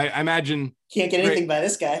took. But I imagine can't get anything by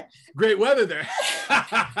this guy. Great weather there.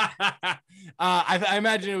 I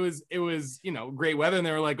imagine it was great weather, and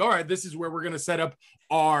they were like, all right, this is where we're going to set up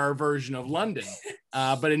our version of London.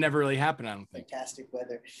 But it never really happened, I don't think. Fantastic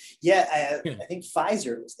weather. Yeah, I think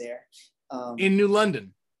Pfizer was there. In New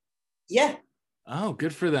London. Yeah. Oh,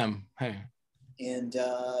 good for them. Hey. And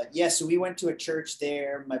so we went to a church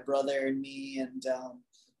there, my brother and me, and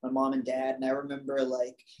my mom and dad. And I remember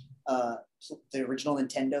like the original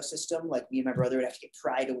Nintendo system, like me and my brother would have to get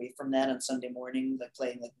pried away from that on Sunday morning, like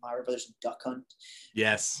playing like Mario Brothers and Duck Hunt.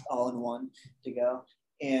 Yes. All in one to go.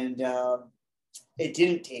 And it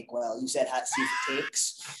didn't take well. You said hot seat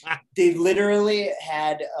takes. They literally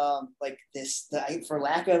had like this, for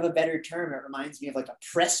lack of a better term, it reminds me of like a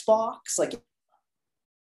press box, like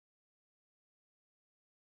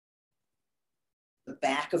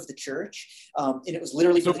back of the church, and it was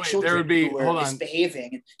literally for the children who were misbehaving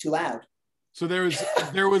and too loud. So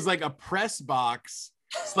there was like a press box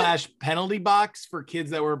 / penalty box for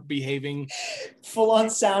kids that were behaving. Full on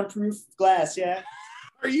soundproof glass, yeah.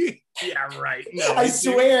 Are you? Yeah, right. No, I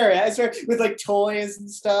swear, with like toys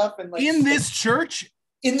and stuff, and like in this church.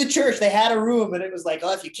 In the church, they had a room, and it was like,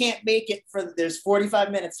 oh, if you can't make it there's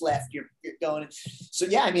 45 minutes left, you're going. So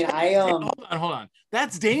yeah, I mean, hold on.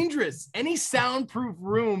 That's dangerous. Any soundproof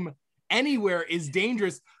room anywhere is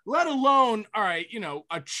dangerous. Let alone, all right,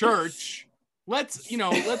 a church. Let's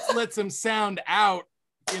let some sound out.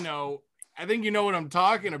 I think you know what I'm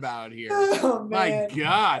talking about here. Oh, my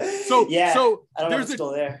God. So yeah, so I don't know if it's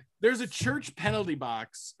still there. There's a church penalty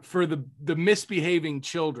box for the misbehaving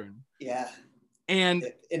children. Yeah. And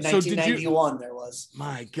in 1991, there was.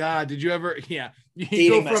 My God, did you ever? Yeah,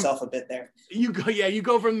 dating myself a bit there. You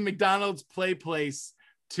go from the McDonald's play place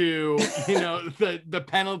to the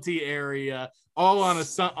penalty area all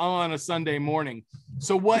on a Sunday morning.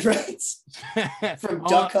 So what? Right. From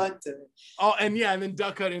Duck Hunt to and then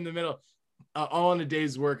Duck Hunt in the middle, all in a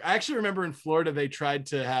day's work. I actually remember in Florida they tried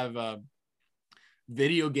to have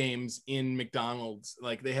video games in McDonald's.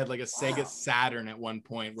 Like they had like a Sega Saturn at one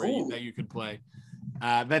point that you could play.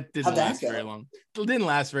 That didn't last very long. It didn't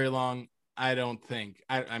last very long, I don't think.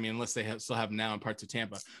 I mean, unless they still have now in parts of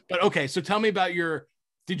Tampa. But okay, so tell me about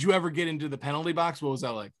did you ever get into the penalty box? What was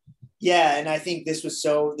that like? Yeah, and I think this was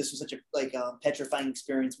such a petrifying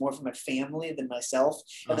experience, more for my family than myself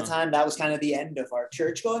at the time. That was kind of the end of our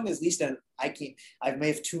church going. At least I may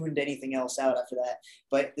have tuned anything else out after that.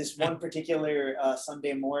 But this one particular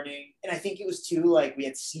Sunday morning, and I think it was too, like we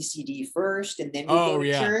had CCD first, and then we go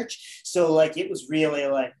to church. So like it was really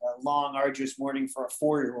like a long, arduous morning for a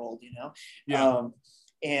 4-year-old, Yeah.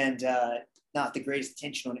 And not the greatest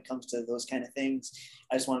attention when it comes to those kind of things.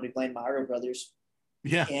 I just wanted to be playing Mario Brothers.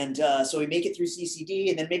 Yeah. And so we make it through CCD,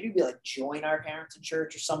 and then maybe we like join our parents in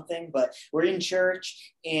church or something, but we're in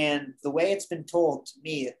church. And the way it's been told to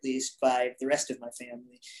me, at least by the rest of my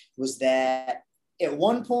family, was that at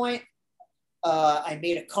one point I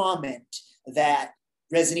made a comment that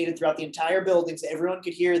resonated throughout the entire building, so everyone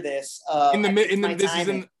could hear this.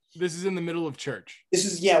 This is in the middle of church. This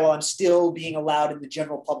is, I'm still being allowed in the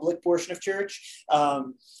general public portion of church.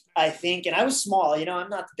 I think, and I was small, I'm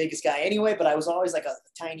not the biggest guy anyway, but I was always like a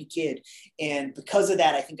tiny kid. And because of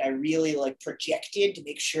that, I think I really like projected to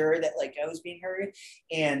make sure that like I was being heard.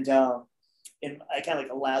 And I kind of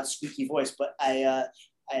like a loud, squeaky voice, but I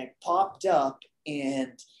popped up,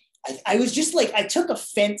 and I was just like, I took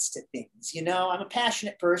offense to things, I'm a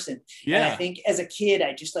passionate person. Yeah. And I think as a kid,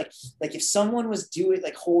 I just like if someone was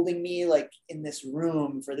holding me like in this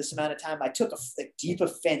room for this amount of time, I took a deep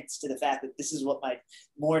offense to the fact that this is what my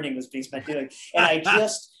morning was being spent doing. And I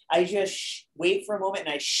just wait for a moment,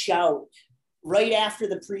 and I shout right after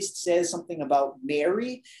the priest says something about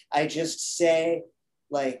Mary. I just say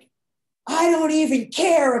like, I don't even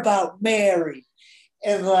care about Mary.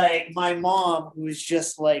 And like my mom, who was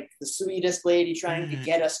just like the sweetest lady trying to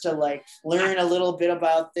get us to like learn a little bit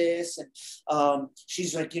about this. And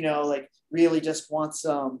she's like, like really just wants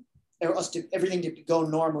us to everything to go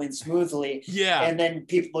normally and smoothly. Yeah. And then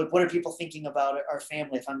people like, what are people thinking about our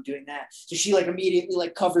family if I'm doing that? So she like immediately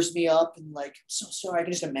like covers me up and like, so sorry, I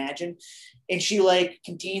can just imagine. And she like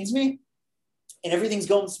contains me, and everything's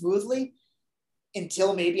going smoothly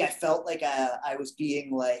until maybe I felt like I was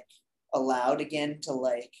being like allowed again to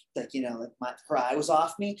like her eye was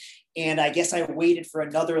off me. And I guess I waited for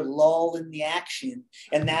another lull in the action,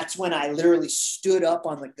 and that's when I literally stood up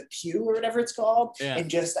on like the pew or whatever it's called, and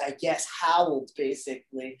just I guess howled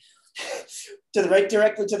basically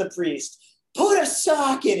directly to the priest, put a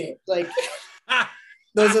sock in it. Like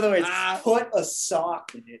those are the words, put a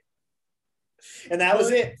sock in it. And that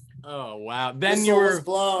was it. Oh wow! Then you were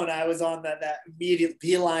blown. I was on that immediate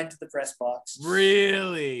beeline to the press box.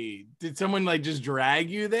 Really? Did someone like just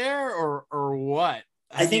drag you there, or what?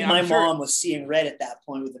 I think my mom was seeing red at that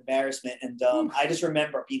point with embarrassment, and I just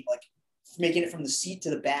remember being like making it from the seat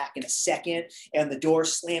to the back in a second, and the door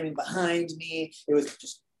slamming behind me. It was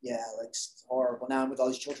just like horrible. Now I'm with all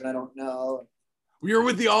these children I don't know. You're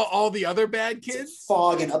with all the other bad kids,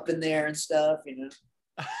 fogging up in there and stuff,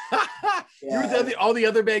 You're with all the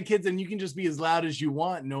other bad kids, and you can just be as loud as you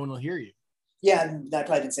want. No one will hear you. Yeah, and I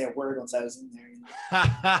probably didn't say a word once I was in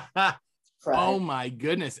there. Oh my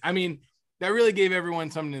goodness! I mean, that really gave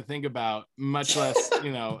everyone something to think about. Much less,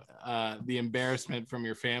 the embarrassment from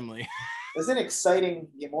your family. It was an exciting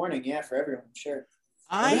morning, for everyone. I'm sure.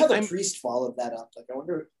 I wonder how the priest followed that up. Like, I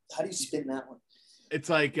wonder how do you spin that one? It's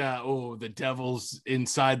like, the devil's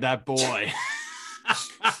inside that boy.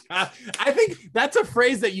 I think that's a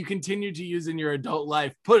phrase that you continue to use in your adult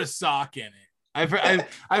life. Put a sock in it.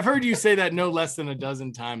 I've heard you say that no less than a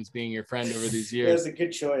dozen times, being your friend over these years. That was a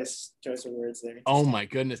good choice of words there. Oh my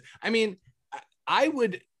goodness. I mean, I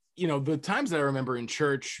would, the times that I remember in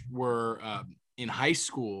church were in high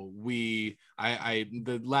school. The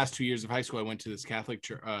last 2 years of high school, I went to this Catholic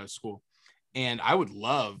school, and I would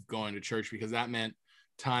love going to church because that meant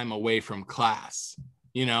time away from class,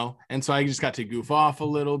 and so I just got to goof off a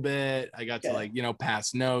little bit. I got to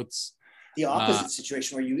pass notes. The opposite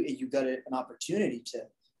situation where you got an opportunity to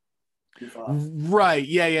goof off. Right.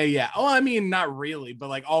 Yeah. Oh, I mean, not really, but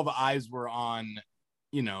like all the eyes were on,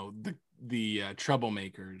 the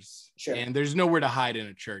troublemakers. Sure. And there's nowhere to hide in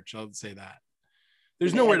a church. I'll say that.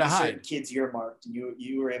 There's nowhere to hide. Kids earmarked, and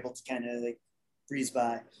you were able to kind of like breeze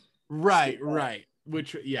by. Right.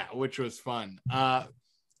 Which was fun.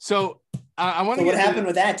 So I want to. So what happened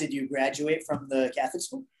with that? Did you graduate from the Catholic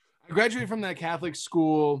school? I graduated from that Catholic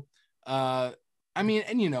school. I mean,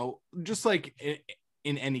 and just like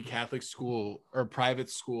in any Catholic school or private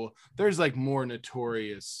school, there's like more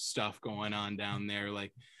notorious stuff going on down there.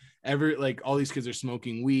 Like all these kids are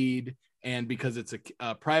smoking weed, and because it's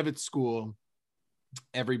a private school,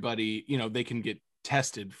 everybody, they can get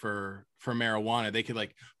tested for marijuana. They could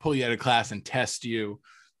like pull you out of class and test you.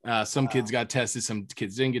 Some kids got tested, some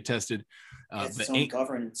kids didn't get tested. It's own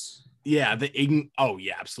governance. Yeah,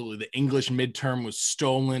 absolutely. The English midterm was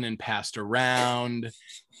stolen and passed around.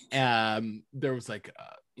 There was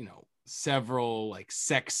several like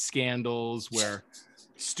sex scandals where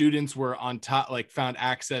students were on top, like found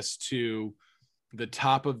access to the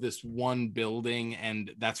top of this one building,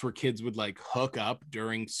 and that's where kids would like hook up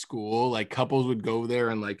during school. Like couples would go there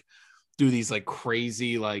and like do these like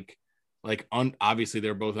crazy obviously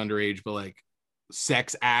they're both underage, but like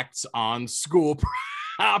sex acts on school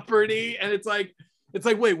property. And it's like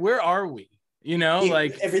wait, where are we?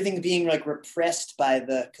 Like everything being like repressed by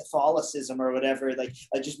the Catholicism or whatever, like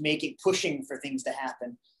just pushing for things to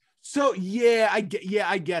happen. So I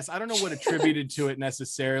guess I don't know what attributed to it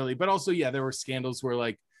necessarily, but also there were scandals where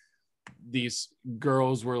like these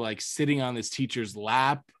girls were like sitting on this teacher's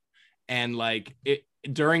lap, and like it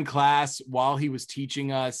during class while he was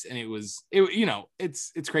teaching us, and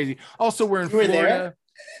it's crazy. Also, we're in Florida. There?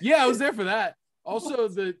 Yeah, I was there for that. Also,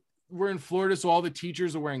 we're in Florida, so all the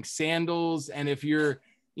teachers are wearing sandals, and if you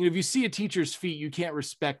see a teacher's feet, you can't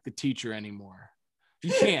respect the teacher anymore.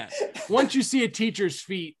 You can't. Once you see a teacher's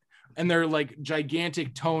feet and they're like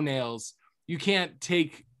gigantic toenails, you can't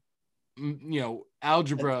take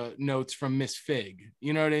algebra notes from Miss Fig.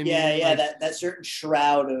 You know what I mean? Yeah. That certain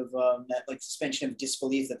shroud of that like suspension of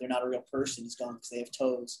disbelief that they're not a real person is gone because they have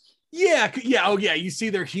toes. Yeah. Oh yeah. You see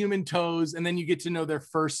their human toes, and then you get to know their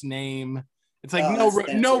first name. It's like,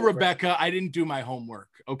 no, Rebecca, I didn't do my homework.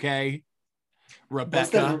 Okay.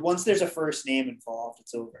 Rebecca. Once there's a first name involved,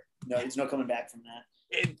 it's over. No, there's no coming back from that.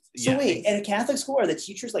 Wait, at a Catholic school, are the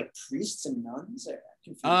teachers like priests and nuns? Or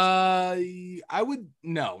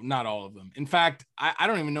no, not all of them. In fact, I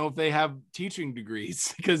don't even know if they have teaching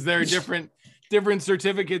degrees because there are different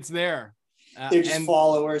certificates there. They're just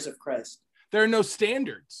followers of Christ. There are no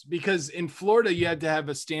standards because in Florida you had to have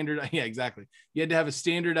a standard. Yeah, exactly. You had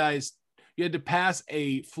to pass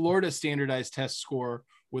a Florida standardized test score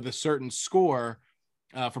with a certain score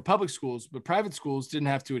for public schools, but private schools didn't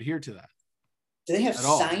have to adhere to that. Do they have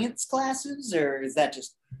science classes, or is that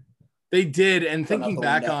just? They did, and thinking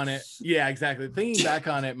back on it, yeah, exactly. Thinking back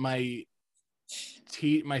on it, my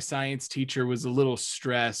science teacher was a little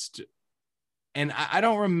stressed, and I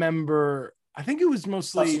don't remember. I think it was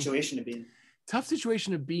mostly tough situation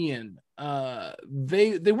to be in.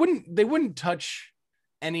 They wouldn't touch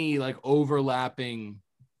any like overlapping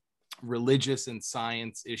religious and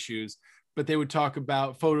science issues, but they would talk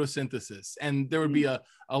about photosynthesis, and there would be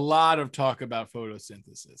a lot of talk about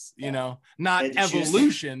photosynthesis, not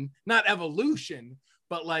evolution,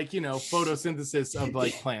 but like, photosynthesis of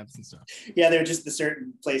like plants and stuff. Yeah. They're just the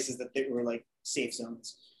certain places that they were like safe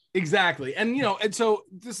zones. Exactly. And, and so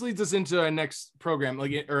this leads us into our next program,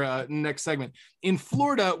 next segment. In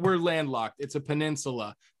Florida, we're landlocked. It's a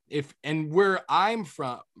peninsula. And where I'm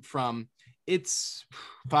from, it's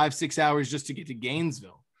 5-6 hours just to get to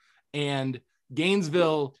Gainesville. And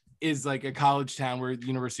Gainesville is like a college town where the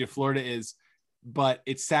University of Florida is, but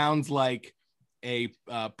it sounds like a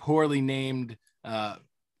poorly named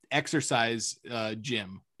exercise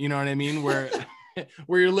gym. You know what I mean? Where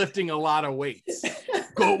you're lifting a lot of weights.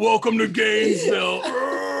 Welcome to Gainesville.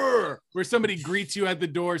 Where somebody greets you at the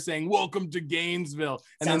door saying, "Welcome to Gainesville,"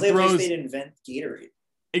 and sounds then like they'd invent Gatorade.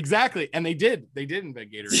 Exactly, and they did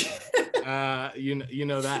invent Gatorade. You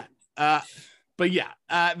know that. But yeah,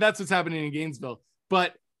 that's what's happening in Gainesville.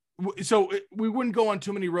 But we wouldn't go on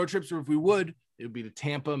too many road trips, or if we would, it would be to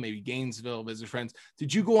Tampa, maybe Gainesville, visit friends.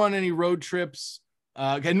 Did you go on any road trips?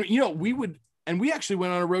 And we would, and we actually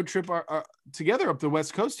went on a road trip together up the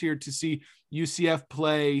West Coast here to see UCF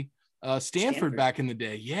play Stanford back in the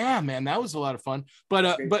day. Yeah, man, that was a lot of fun.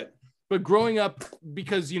 But growing up,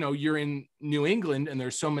 because you're in New England and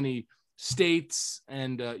there's so many states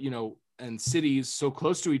and and cities so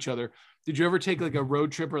close to each other. Did you ever take like a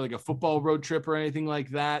road trip or like a football road trip or anything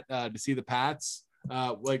like that to see the Pats?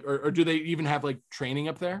 Or do they even have like training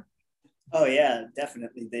up there? Oh yeah,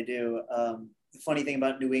 definitely they do. The funny thing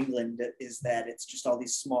about New England is that it's just all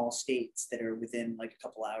these small states that are within like a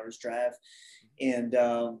couple hours drive. And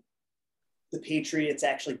the Patriots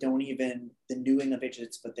actually don't even, the New England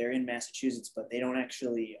Patriots, but they're in Massachusetts, but they don't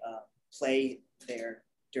actually play there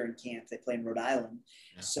during camp. They play in Rhode Island.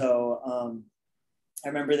 Yeah. So I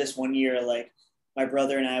remember this one year, like my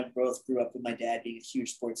brother and I both grew up with my dad being a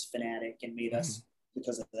huge sports fanatic and made us,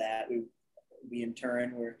 because of that, we in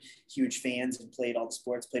turn were huge fans and played all the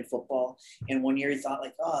sports, played football. And one year he thought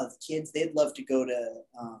like, oh, the kids, they'd love to go to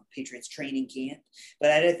Patriots training camp. But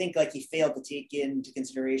I think like he failed to take into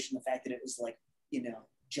consideration the fact that it was like,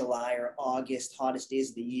 July or August, hottest days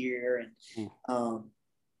of the year. And,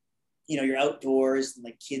 you're outdoors and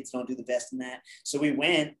like kids don't do the best in that. So we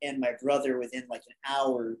went, and my brother within like an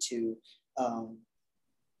hour or two,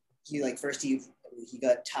 he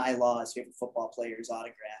got Ty Law's favorite football player's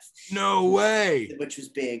autograph. No way. Which was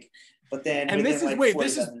big. But then, and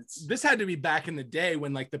this had to be back in the day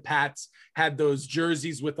when like the Pats had those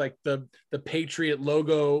jerseys with like the Patriot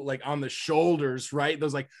logo like on the shoulders, right?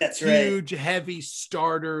 Those like huge, heavy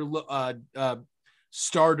starter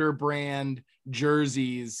brand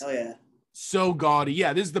jerseys. Oh yeah. So gaudy.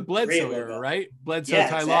 Yeah, this is the Bledsoe era, right? Bledsoe,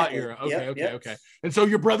 Ty Law era. Okay. And so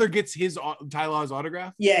your brother gets his Ty Law's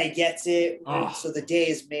autograph? Yeah, he gets it. So the day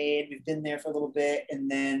is made. We've been there for a little bit, and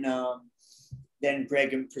then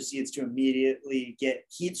Greg proceeds to immediately get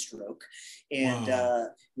heat stroke, and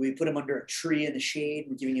we put him under a tree in the shade.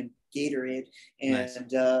 We're giving him Gatorade, and nice.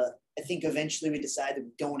 I think eventually we decided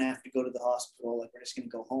we don't have to go to the hospital. Like, we're just going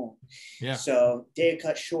to go home. Yeah. So day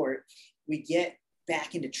cut short, we get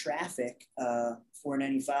back into traffic,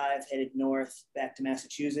 495 headed north back to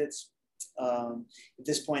Massachusetts. At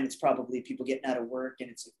this point, it's probably people getting out of work, and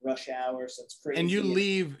it's like rush hour, so it's crazy. And you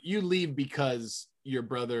leave because your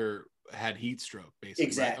brother had heat stroke, basically.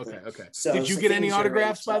 Exactly. Right? Okay. So did you get any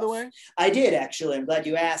autographs, by the way? I did, actually. I'm glad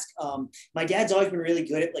you asked. My dad's always been really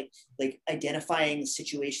good at like identifying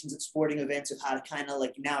situations at sporting events of how to kind of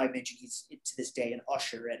like, now I mentioned he's to this day an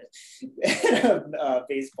usher at a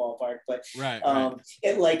baseball park, but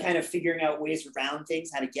it like kind of figuring out ways around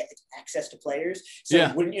things, how to get access to players.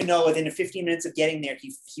 So wouldn't you know, within 15 minutes of getting there,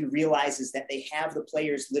 he realizes that they have the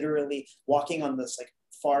players literally walking on this like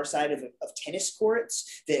far side of tennis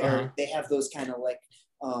courts that they have those kind of like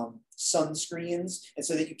sunscreens, and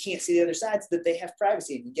so that you can't see the other side, so that they have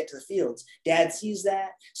privacy and you get to the fields. Dad sees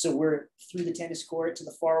that, so we're through the tennis court to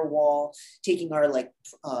the far wall, taking our like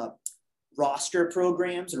roster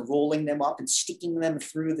programs and rolling them up and sticking them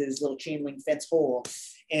through this little chain link fence hole.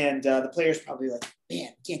 And the player's probably like,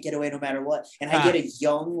 man, can't get away no matter what. And I get a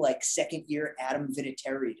young, like, second year Adam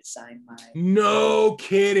Vinatieri to sign my. No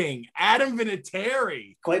kidding. Adam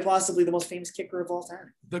Vinatieri. Quite possibly the most famous kicker of all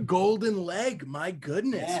time. The golden leg. My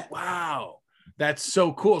goodness. Yeah. Wow. That's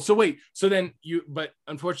so cool. So wait, but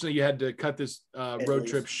unfortunately you had to cut this road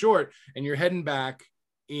trip short, and you're heading back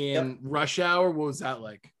in rush hour. What was that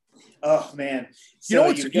like? Oh man. So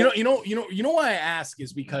you know why I ask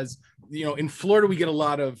is because in Florida we get a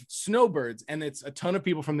lot of snowbirds, and it's a ton of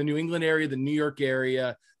people from the New England area, the New York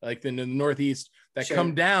area, like the Northeast, that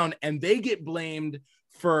come down, and they get blamed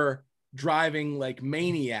for driving like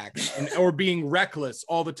maniacs or being reckless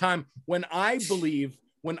all the time. When I believe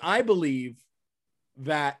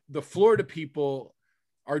that the Florida people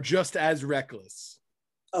are just as reckless.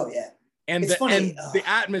 Oh yeah. And the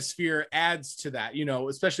atmosphere adds to that,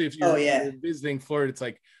 especially if you're visiting Florida. It's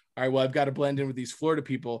like, all right, well, I've got to blend in with these Florida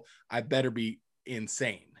people. I better be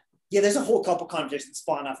insane. Yeah, there's a whole couple conversations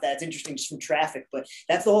spawn off that. It's interesting just from traffic, but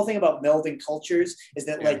that's the whole thing about melding cultures, is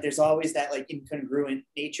that like there's always that like incongruent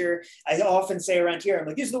nature. I often say around here, I'm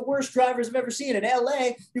like, these are the worst drivers I've ever seen in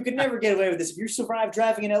LA. You can never get away with this. If you survive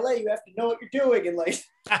driving in LA, you have to know what you're doing. And like,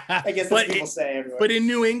 I guess that's what people say everywhere. But in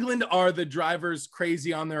New England, are the drivers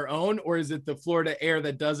crazy on their own, or is it the Florida air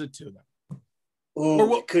that does it to them?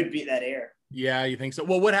 Ooh, it could be that air. Yeah, you think so?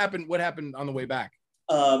 Well, what happened on the way back?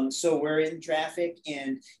 So we're in traffic,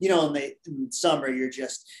 and in summer you're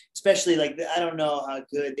just, especially like, I don't know how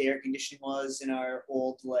good the air conditioning was in our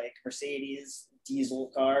old like Mercedes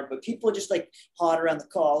diesel car, but people just like hot around the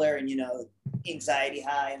collar and, you know, anxiety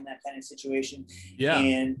high and that kind of situation. Yeah.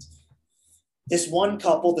 And this one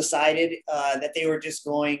couple decided that they were just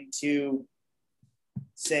going to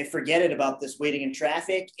say, forget it about this waiting in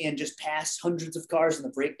traffic and just pass hundreds of cars in the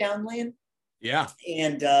breakdown lane. Yeah.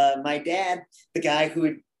 And my dad, the guy who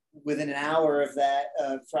had, within an hour of that,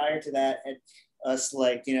 prior to that, had us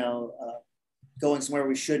like, you know, going somewhere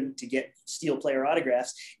we shouldn't to get Steel player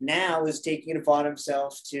autographs, now is taking it upon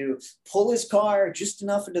himself to pull his car just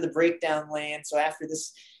enough into the breakdown lane. So after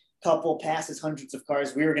this couple passes hundreds of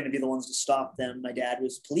cars, we were going to be the ones to stop them. My dad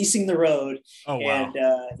was policing the road. Oh, wow.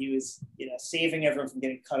 And he was, you know, saving everyone from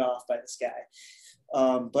getting cut off by this guy.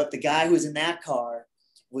 But the guy who was in that car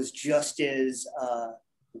was just as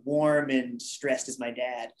warm and stressed as my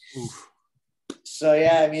dad. Oof. So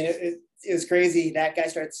yeah, I mean, it was crazy. That guy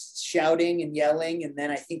starts shouting and yelling, and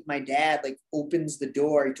then I think my dad like opens the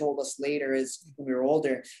door. He told us later, as when we were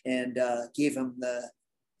older, and gave him the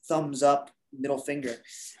thumbs up middle finger,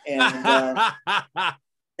 and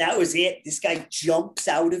that was it. This guy jumps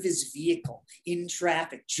out of his vehicle in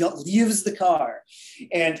traffic, leaves the car,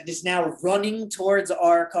 and is now running towards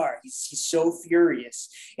our car. He's so furious,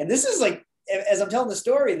 and this is like, as I'm telling the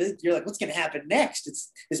story, you're like, what's going to happen next?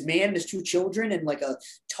 It's this man, his two children, and like a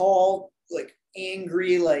tall, like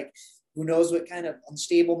angry, like who knows what kind of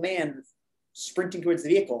unstable man sprinting towards the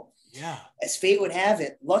vehicle. Yeah. As fate would have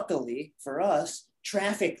it, luckily for us,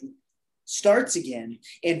 traffic starts again.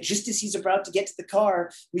 And just as he's about to get to the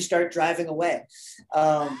car, we start driving away.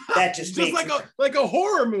 That just makes like a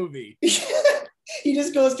horror movie. He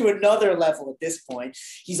just goes to another level at this point.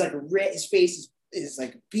 He's like red, his face is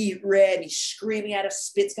like beet red, and he's screaming at us,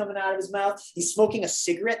 spit's coming out of his mouth. He's smoking a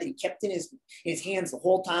cigarette that he kept in his hands the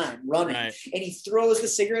whole time running. Right. And he throws the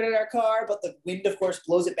cigarette at our car, but the wind of course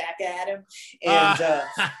blows it back at him. And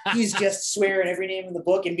he's just swearing every name in the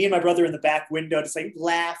book, and me and my brother in the back window just like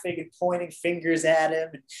laughing and pointing fingers at him.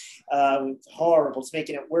 And it's horrible. It's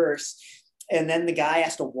making it worse. And then the guy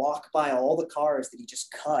has to walk by all the cars that he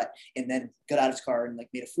just cut, and then got out of his car and like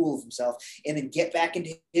made a fool of himself, and then get back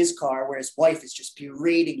into his car where his wife is just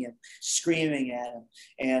berating him, screaming at him.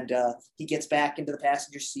 And he gets back into the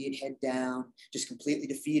passenger seat, head down, just completely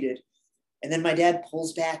defeated. And then my dad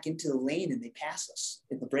pulls back into the lane, and they pass us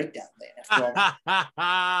in the breakdown lane. After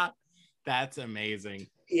all. That's amazing.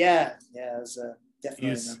 Yeah, it was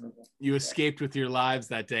definitely memorable. You escaped with your lives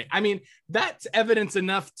that day. I mean, that's evidence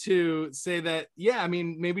enough to say that, yeah, I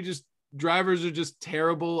mean, maybe just drivers are just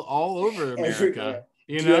terrible all over America.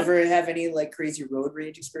 Do you ever have any like crazy road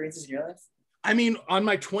rage experiences in your life? I mean, on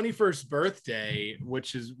my 21st birthday,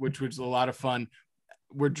 which was a lot of fun,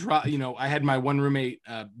 I had my one roommate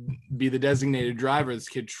be the designated driver, this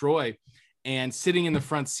kid Troy, and sitting in the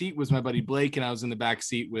front seat was my buddy Blake, and I was in the back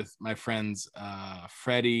seat with my friends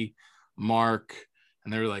Freddie, Mark,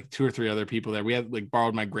 and there were like 2 or 3 other people there. We had like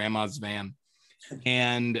borrowed my grandma's van,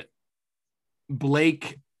 and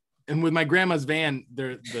Blake, and with my grandma's van,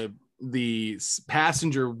 the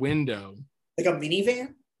passenger window, like a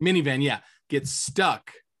minivan, yeah, gets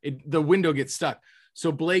stuck. The window gets stuck.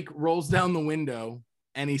 So Blake rolls down the window,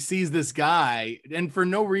 and he sees this guy, and for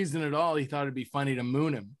no reason at all, he thought it'd be funny to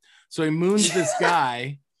moon him. So he moons this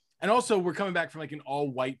guy, and also we're coming back from like an all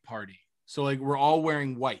white party. So like we're all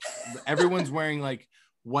wearing white. Everyone's wearing like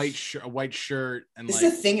a white shirt, and this like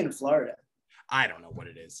is a thing in Florida. I don't know what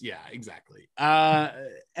it is. Yeah, exactly.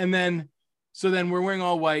 And then we're wearing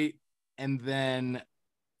all white, and then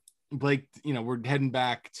Blake, we're heading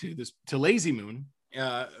back to Lazy Moon.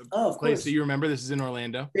 Of place course. that you remember. This is in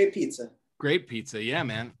Orlando. Great pizza. Yeah,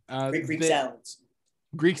 man. Great salads.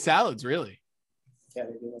 Greek salads, really? Yeah,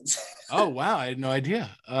 they're good ones. Oh wow, I had no idea.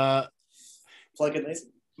 Plug in Lazy.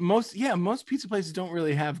 Most pizza places don't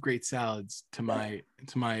really have great salads to my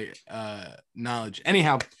knowledge.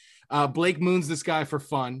 Anyhow, Blake moons this guy for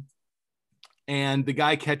fun, and the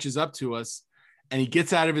guy catches up to us, and he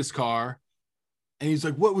gets out of his car, and he's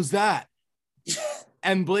like, "What was that?"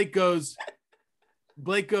 And Blake goes,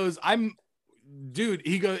 he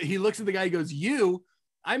looks at the guy, he goes,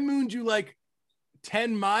 I mooned you like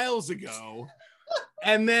 10 miles ago.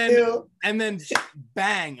 And then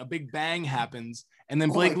bang, a big bang happens. And then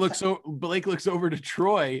Blake looks over to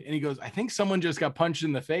Troy, and he goes, I think someone just got punched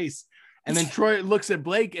in the face. And then Troy looks at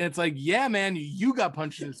Blake, and it's like, yeah, man, you got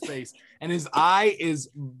punched in his face. And his eye is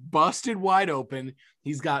busted wide open.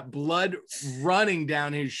 He's got blood running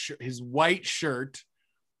down his white shirt.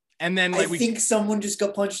 And then I think someone just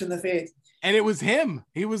got punched in the face. And it was him.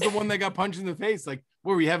 He was the one that got punched in the face. Like,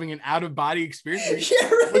 were we having an out-of-body experience? Yeah,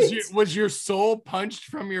 right. Was your soul punched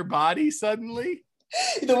from your body suddenly?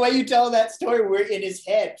 The way you tell that story, where in his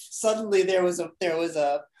head suddenly there was a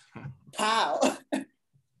pow.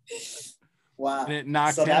 Wow. And it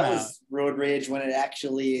knocked So him that out. was road rage when it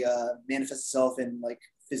actually manifests itself in like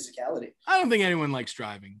physicality, I don't think anyone likes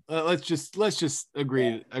driving. Let's just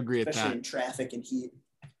agree at especially that. in traffic and heat.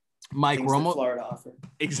 Mike, Things we're that almost Florida offer.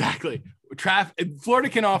 exactly. Florida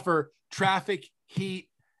can offer traffic, heat,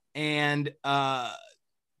 and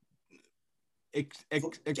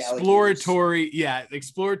exploratory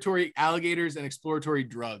alligators and exploratory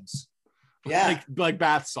drugs. Yeah, like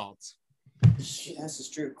bath salts. this is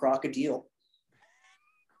true. Crocodile.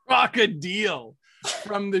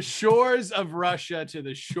 From the shores of Russia to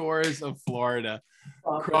the shores of Florida.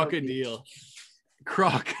 Crocodile.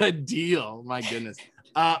 My goodness.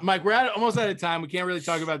 Mike, we're almost out of time. We can't really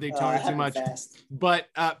talk about Daytona too much, but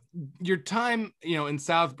your time, in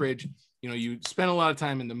Southbridge, you spent a lot of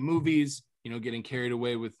time in the movies, getting carried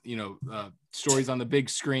away with, stories on the big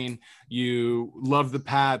screen. You love the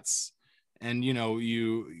Pats, and,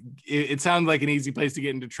 it sounds like an easy place to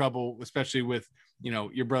get into trouble, especially with,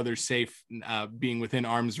 your brother's safe being within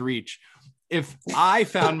arm's reach. If I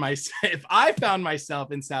found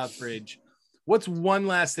myself in Southbridge, what's one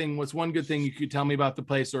good thing you could tell me about the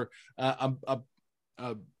place, or a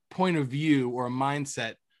point of view or a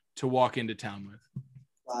mindset to walk into town with?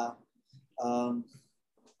 Wow.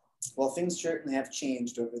 Well, things certainly have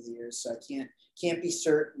changed over the years, so I can't be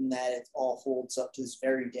certain that it all holds up to this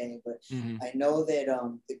very day. But I know that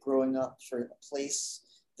growing up for a place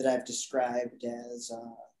that I've described as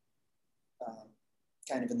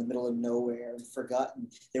kind of in the middle of nowhere and forgotten,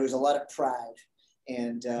 there was a lot of pride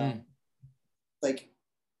and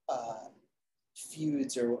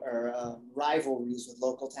feuds or rivalries with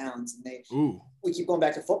local towns, and we keep going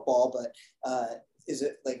back to football, but is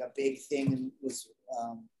it like a big thing was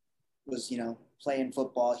playing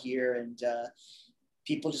football here, and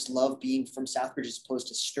people just love being from Southbridge as opposed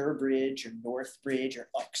to Sturbridge or Northbridge or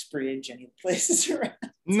Uxbridge, any places around.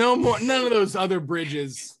 None of those other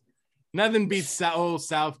bridges. Nothing beats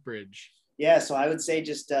Southbridge. Yeah, so I would say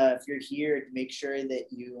just if you're here, make sure that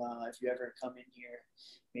you, if you ever come in here,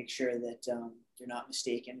 make sure that you're not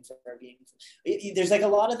mistaken for being. There's like a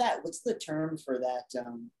lot of that. What's the term for that?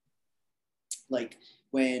 Like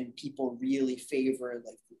when people really favor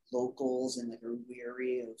like locals and like are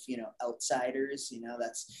weary of outsiders.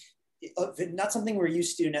 That's not something we're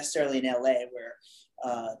used to necessarily in LA,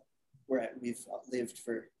 where we've lived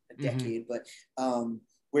for a decade, but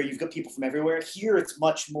where you've got people from everywhere. Here, it's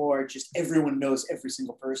much more just everyone knows every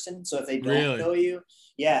single person. So if they don't know you,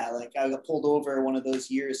 like I got pulled over one of those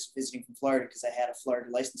years visiting from Florida because I had a Florida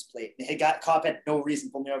license plate. They got cop had no reason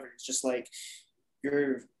to pull me over. It's just like,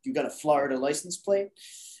 you got a Florida license plate.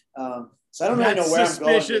 So I don't really know where I'm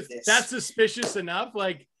going with this. That's suspicious enough.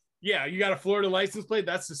 Like, yeah, you got a Florida license plate.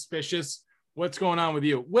 That's suspicious. What's going on with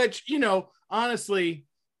you? Which, honestly,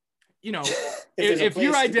 if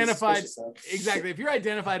you're identified if you're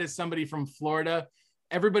identified as somebody from Florida,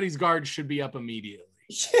 everybody's guard should be up immediately.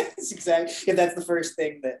 Yes, exactly. Yeah, that's the first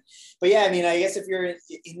thing but yeah, I mean, I guess if you're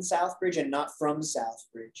in Southbridge and not from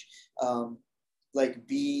Southbridge, like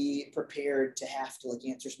be prepared to have to like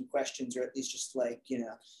answer some questions, or at least just like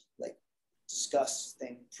discuss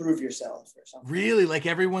things, prove yourself or something. Really? Like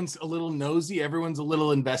everyone's a little nosy, everyone's a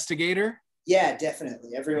little investigator? Yeah,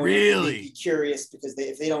 definitely. Everyone really be curious because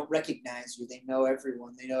if they don't recognize you, they know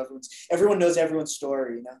everyone. They know everyone knows everyone's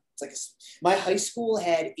story. It's like my high school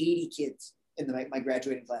had 80 kids in my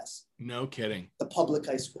graduating class. No kidding. The public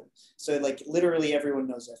high school. So like literally everyone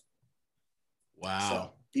knows it. Wow.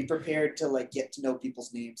 So be prepared to like get to know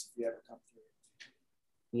people's names if you ever come through.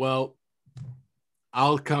 Well,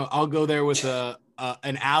 I'll go there with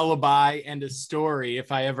an alibi and a story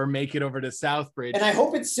if I ever make it over to Southbridge. And I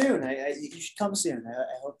hope it's soon. You should come soon.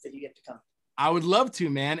 I hope that you get to come. I would love to,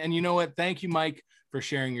 man. And you know what? Thank you, Mike, for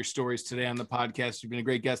sharing your stories today on the podcast. You've been a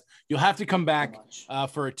great guest. You'll have to come back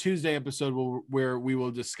for a Tuesday episode where we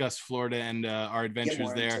will discuss Florida and our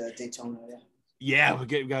adventures there. Daytona, we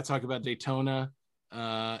got to talk about Daytona,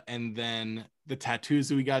 and then the tattoos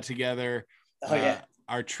that we got together.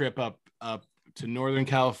 Our trip up to Northern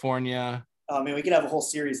California. Oh man, we could have a whole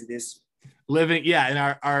series of this. Living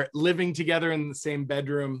living together in the same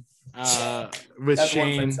bedroom with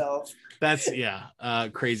Shane. That's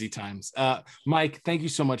crazy times. Mike, thank you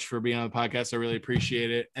so much for being on the podcast. I really appreciate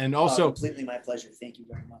it. And also completely my pleasure. Thank you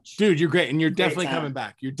very much. Dude, you're great. And you're definitely coming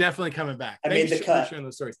back. I made the cut. Sharing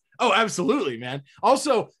those stories. Oh, absolutely, man.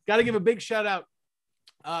 Also, got to give a big shout out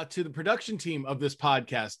to the production team of this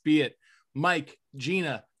podcast, be it Mike,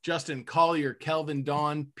 Gina, Justin, Collier, Kelvin,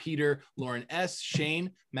 Dawn, Peter, Lauren S., Shane,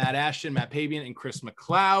 Matt Ashton, Matt Pabian, and Chris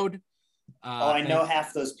McLeod. I know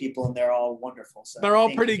half those people, and they're all wonderful. So they're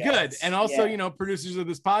all pretty good, and also, yeah. Producers of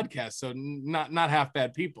this podcast, so not half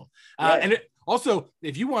bad people. Right. And also,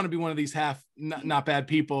 if you want to be one of these half not bad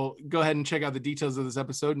people, go ahead and check out the details of this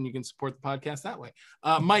episode, and you can support the podcast that way.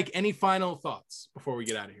 Mike, any final thoughts before we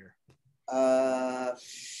get out of here?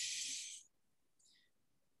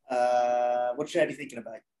 What should I be thinking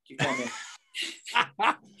about? You tell me.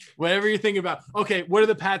 Whatever you're thinking about. Okay, what's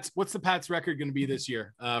the Pats record going to be this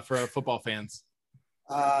year for our football fans?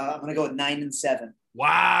 I'm going to go with 9-7.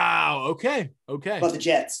 Wow. Okay. About the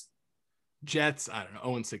Jets, I don't know,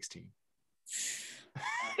 0-16.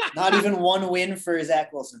 Not even one win for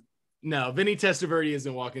Zach Wilson. No, Vinny Testaverde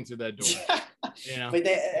isn't walking through that door. But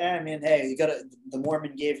hey, the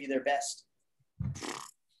Mormon gave you their best.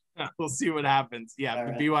 We'll see what happens. Yeah, all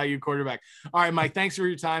the right. BYU quarterback. All right, Mike, thanks for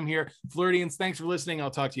your time here. Floridians, thanks for listening.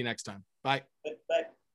 I'll talk to you next time. Bye. Bye.